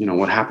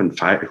what happened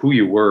who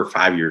you were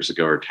 5 years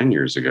ago or 10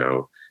 years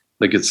ago.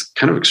 Like, it's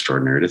kind of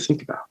extraordinary to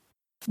think about.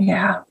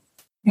 Yeah.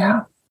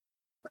 Yeah.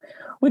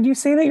 Would you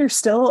say that you're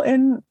still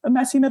in a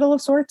messy middle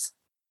of sorts?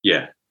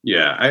 Yeah.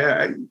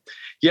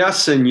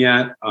 Yes. And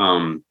yet,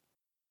 the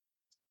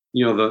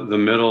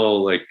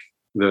middle, like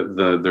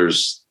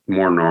there's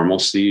more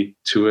normalcy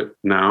to it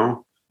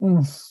now.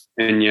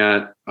 And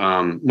yet,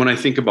 when I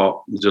think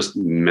about just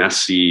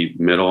messy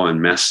middle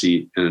and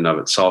messy in and of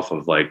itself,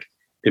 of like,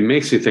 it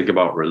makes me think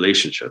about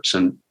relationships,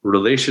 and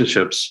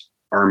relationships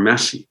are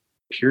messy,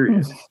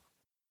 period.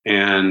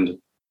 And,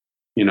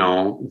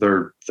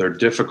 they're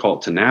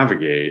difficult to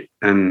navigate.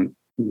 And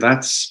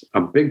that's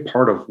a big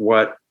part of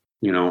what,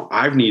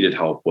 I've needed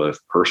help with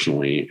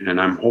personally. And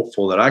I'm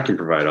hopeful that I can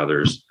provide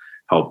others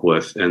help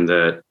with. And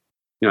that,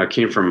 I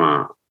came from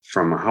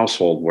a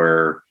household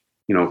where,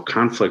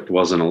 conflict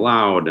wasn't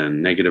allowed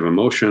and negative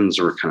emotions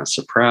were kind of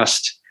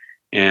suppressed.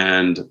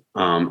 And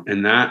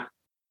in that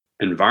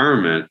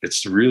environment,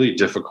 it's really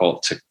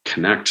difficult to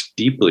connect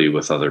deeply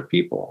with other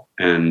people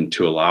and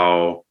to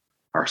allow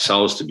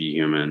ourselves to be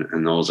human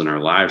and those in our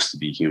lives to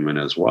be human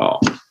as well.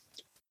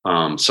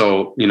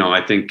 So,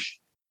 I think,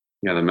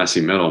 the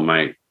messy middle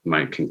might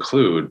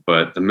conclude,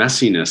 but the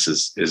messiness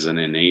is an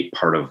innate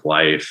part of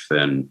life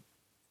and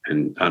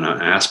an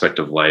aspect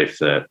of life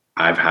that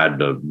I've had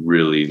to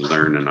really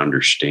learn and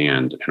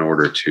understand in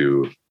order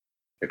to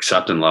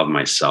accept and love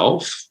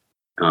myself.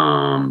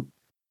 And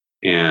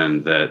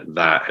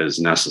that is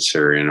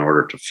necessary in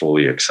order to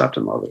fully accept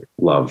and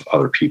love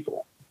other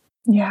people.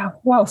 Yeah.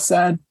 Well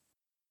said.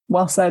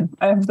 Well said.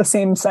 I have the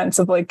same sense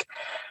of like,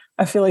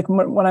 I feel like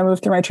when I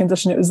moved through my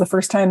transition, it was the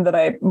first time that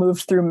I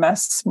moved through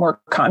mess more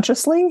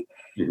consciously.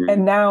 Mm-hmm.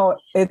 And now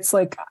it's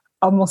like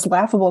almost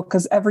laughable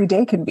because every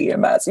day can be a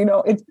mess,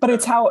 but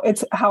it's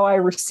how I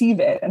receive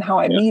it and how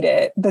I meet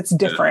it that's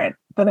different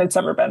than it's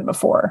ever been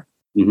before.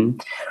 Mm-hmm.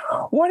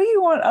 What do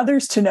you want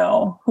others to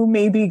know who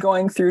may be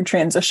going through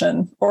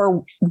transition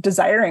or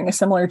desiring a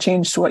similar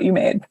change to what you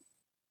made?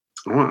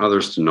 I want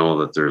others to know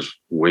that there's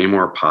way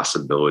more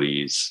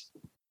possibilities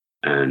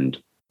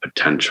and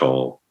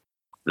potential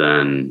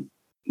than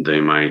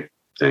they might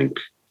think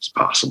is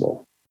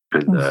possible.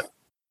 And that,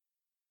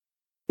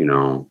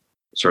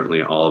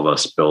 certainly all of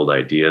us build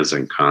ideas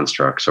and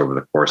constructs over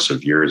the course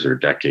of years or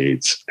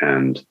decades,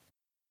 and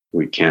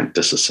we can't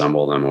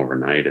disassemble them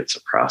overnight. It's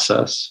a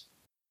process.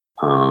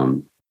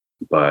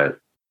 But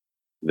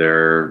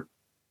there's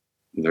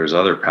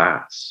other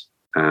paths,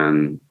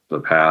 and the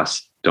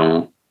paths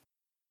don't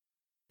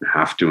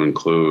have to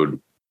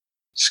include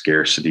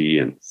scarcity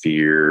and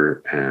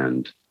fear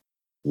and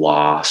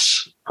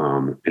loss,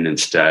 and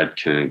instead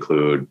can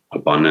include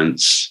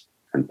abundance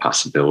and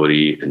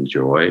possibility and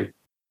joy.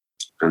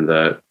 And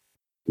that,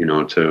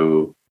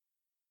 to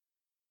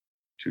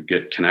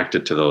get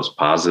connected to those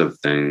positive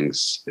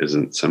things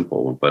isn't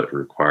simple, but it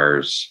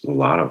requires a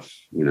lot of,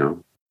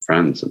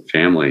 friends and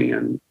family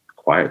and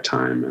quiet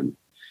time. And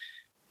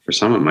for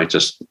some, it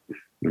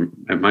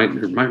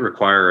might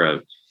require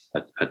a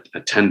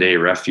 10-day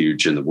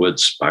refuge in the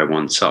woods by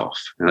oneself.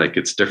 Like,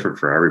 it's different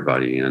for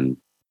everybody. And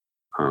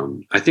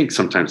I think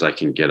sometimes I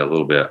can get a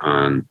little bit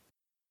on,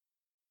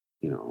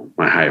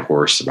 my high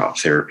horse about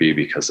therapy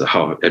because of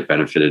how it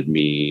benefited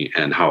me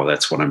and how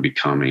that's what I'm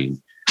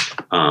becoming.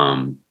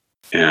 And,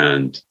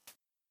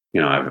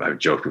 I've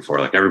joked before,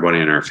 like, everybody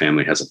in our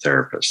family has a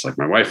therapist. Like,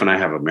 my wife and I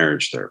have a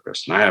marriage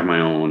therapist, and I have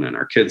my own, and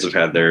our kids have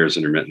had theirs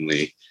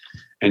intermittently.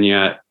 And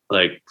yet,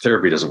 like,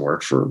 therapy doesn't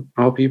work for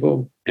all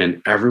people,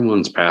 and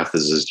everyone's path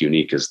is as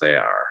unique as they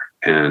are.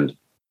 And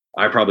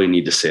I probably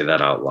need to say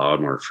that out loud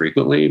more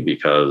frequently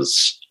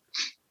because,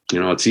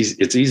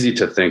 it's easy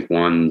to think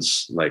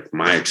one's, like,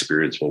 my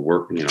experience will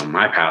work,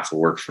 my path will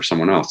work for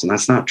someone else. And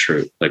that's not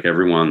true. Like,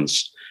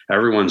 everyone's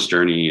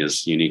journey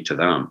is unique to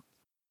them.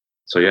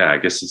 So yeah, I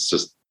guess it's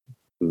just,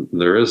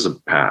 there is a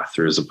path,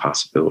 there is a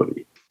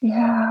possibility.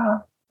 Yeah.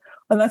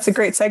 And that's a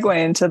great segue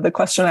into the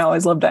question I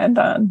always love to end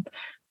on,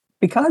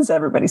 because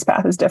everybody's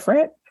path is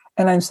different.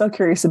 And I'm so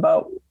curious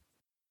about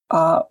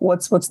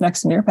what's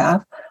next in your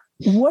path.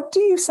 What do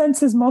you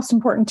sense is most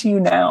important to you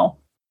now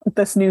at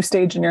this new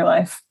stage in your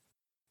life?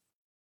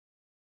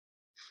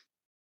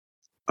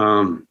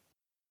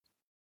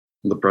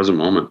 The present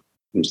moment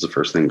is the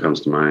first thing that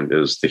comes to mind,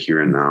 is the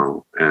here and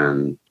now.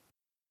 And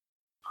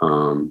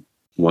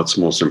what's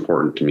most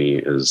important to me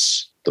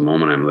is the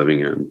moment I'm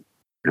living in.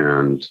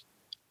 And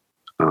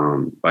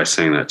by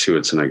saying that too,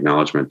 it's an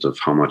acknowledgement of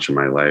how much of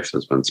my life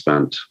has been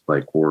spent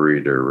like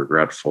worried or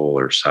regretful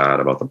or sad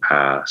about the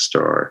past,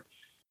 or,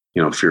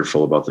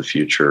 fearful about the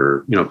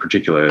future,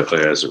 particularly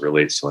as it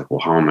relates to, like, well,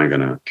 how am I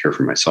going to care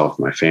for myself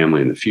and my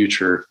family in the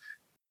future?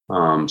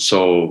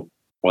 So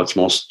what's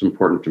most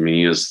important to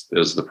me is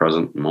the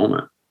present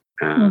moment,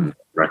 and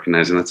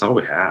recognizing that's all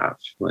we have.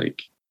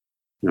 Like,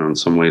 in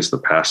some ways, the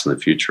past and the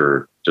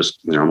future,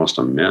 they're almost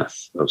a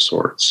myth of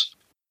sorts.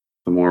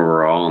 The more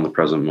we're all in the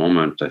present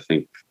moment, I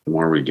think the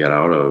more we get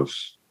out of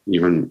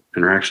even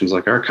interactions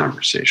like our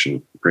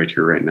conversation right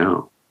here, right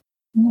now.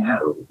 Yeah.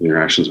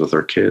 Interactions with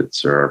our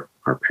kids or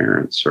our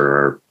parents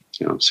or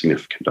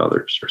significant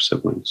others or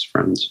siblings,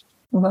 friends.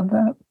 Love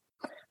that.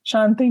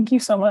 Shawn, thank you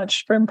so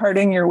much for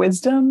imparting your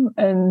wisdom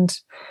and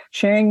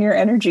sharing your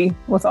energy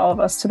with all of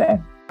us today.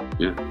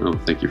 Yeah, no,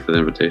 thank you for the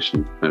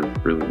invitation. I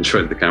really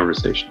enjoyed the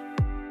conversation.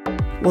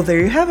 Well,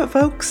 there you have it,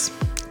 folks.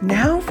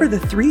 Now for the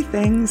 3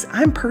 things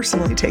I'm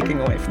personally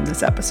taking away from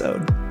this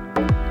episode.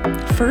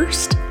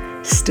 First,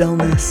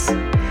 stillness.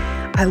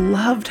 I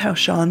loved how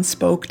Shawn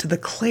spoke to the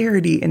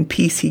clarity and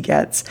peace he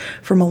gets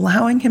from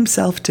allowing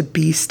himself to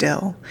be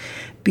still,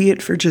 be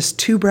it for just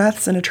 2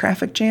 breaths in a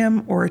traffic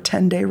jam or a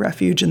 10-day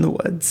refuge in the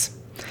woods.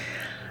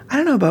 I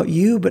don't know about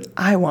you, but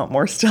I want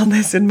more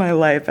stillness in my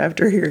life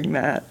after hearing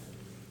that.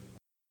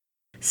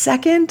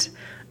 Second,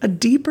 a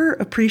deeper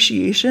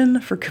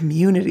appreciation for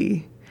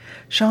community.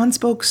 Shawn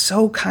spoke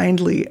so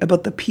kindly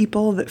about the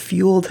people that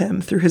fueled him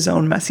through his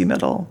own messy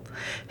middle.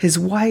 His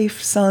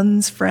wife,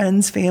 sons,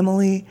 friends,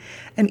 family,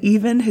 and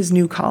even his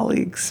new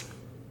colleagues.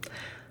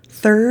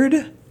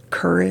 Third,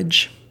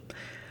 courage.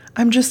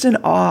 I'm just in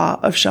awe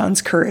of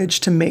Shawn's courage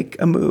to make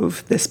a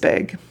move this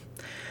big.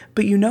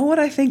 But you know what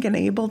I think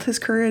enabled his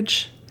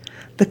courage?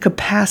 The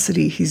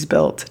capacity he's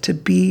built to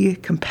be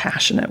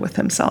compassionate with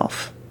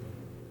himself.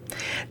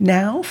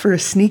 Now for a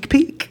sneak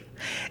peek.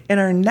 In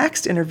our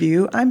next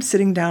interview, I'm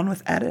sitting down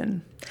with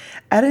Eden.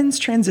 Eden's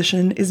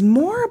transition is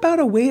more about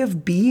a way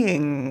of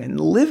being and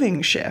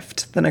living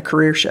shift than a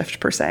career shift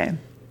per se.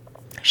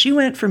 She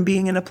went from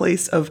being in a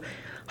place of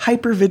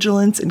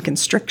hypervigilance and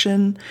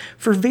constriction,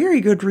 for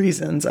very good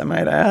reasons, I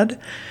might add,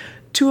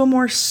 to a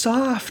more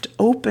soft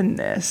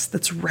openness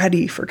that's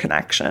ready for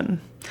connection.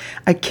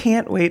 I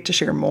can't wait to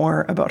share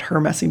more about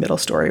her messy middle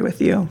story with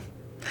you.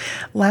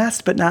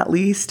 Last but not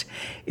least,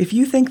 if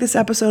you think this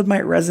episode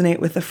might resonate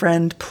with a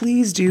friend,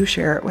 please do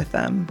share it with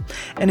them.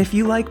 And if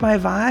you like my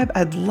vibe,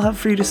 I'd love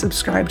for you to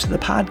subscribe to the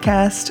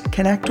podcast,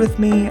 connect with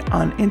me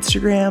on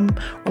Instagram,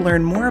 or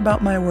learn more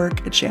about my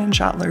work at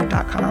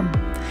shannonschottler.com.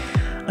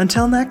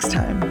 Until next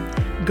time,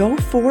 go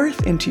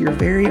forth into your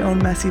very own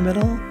messy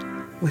middle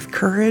with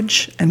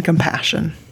courage and compassion.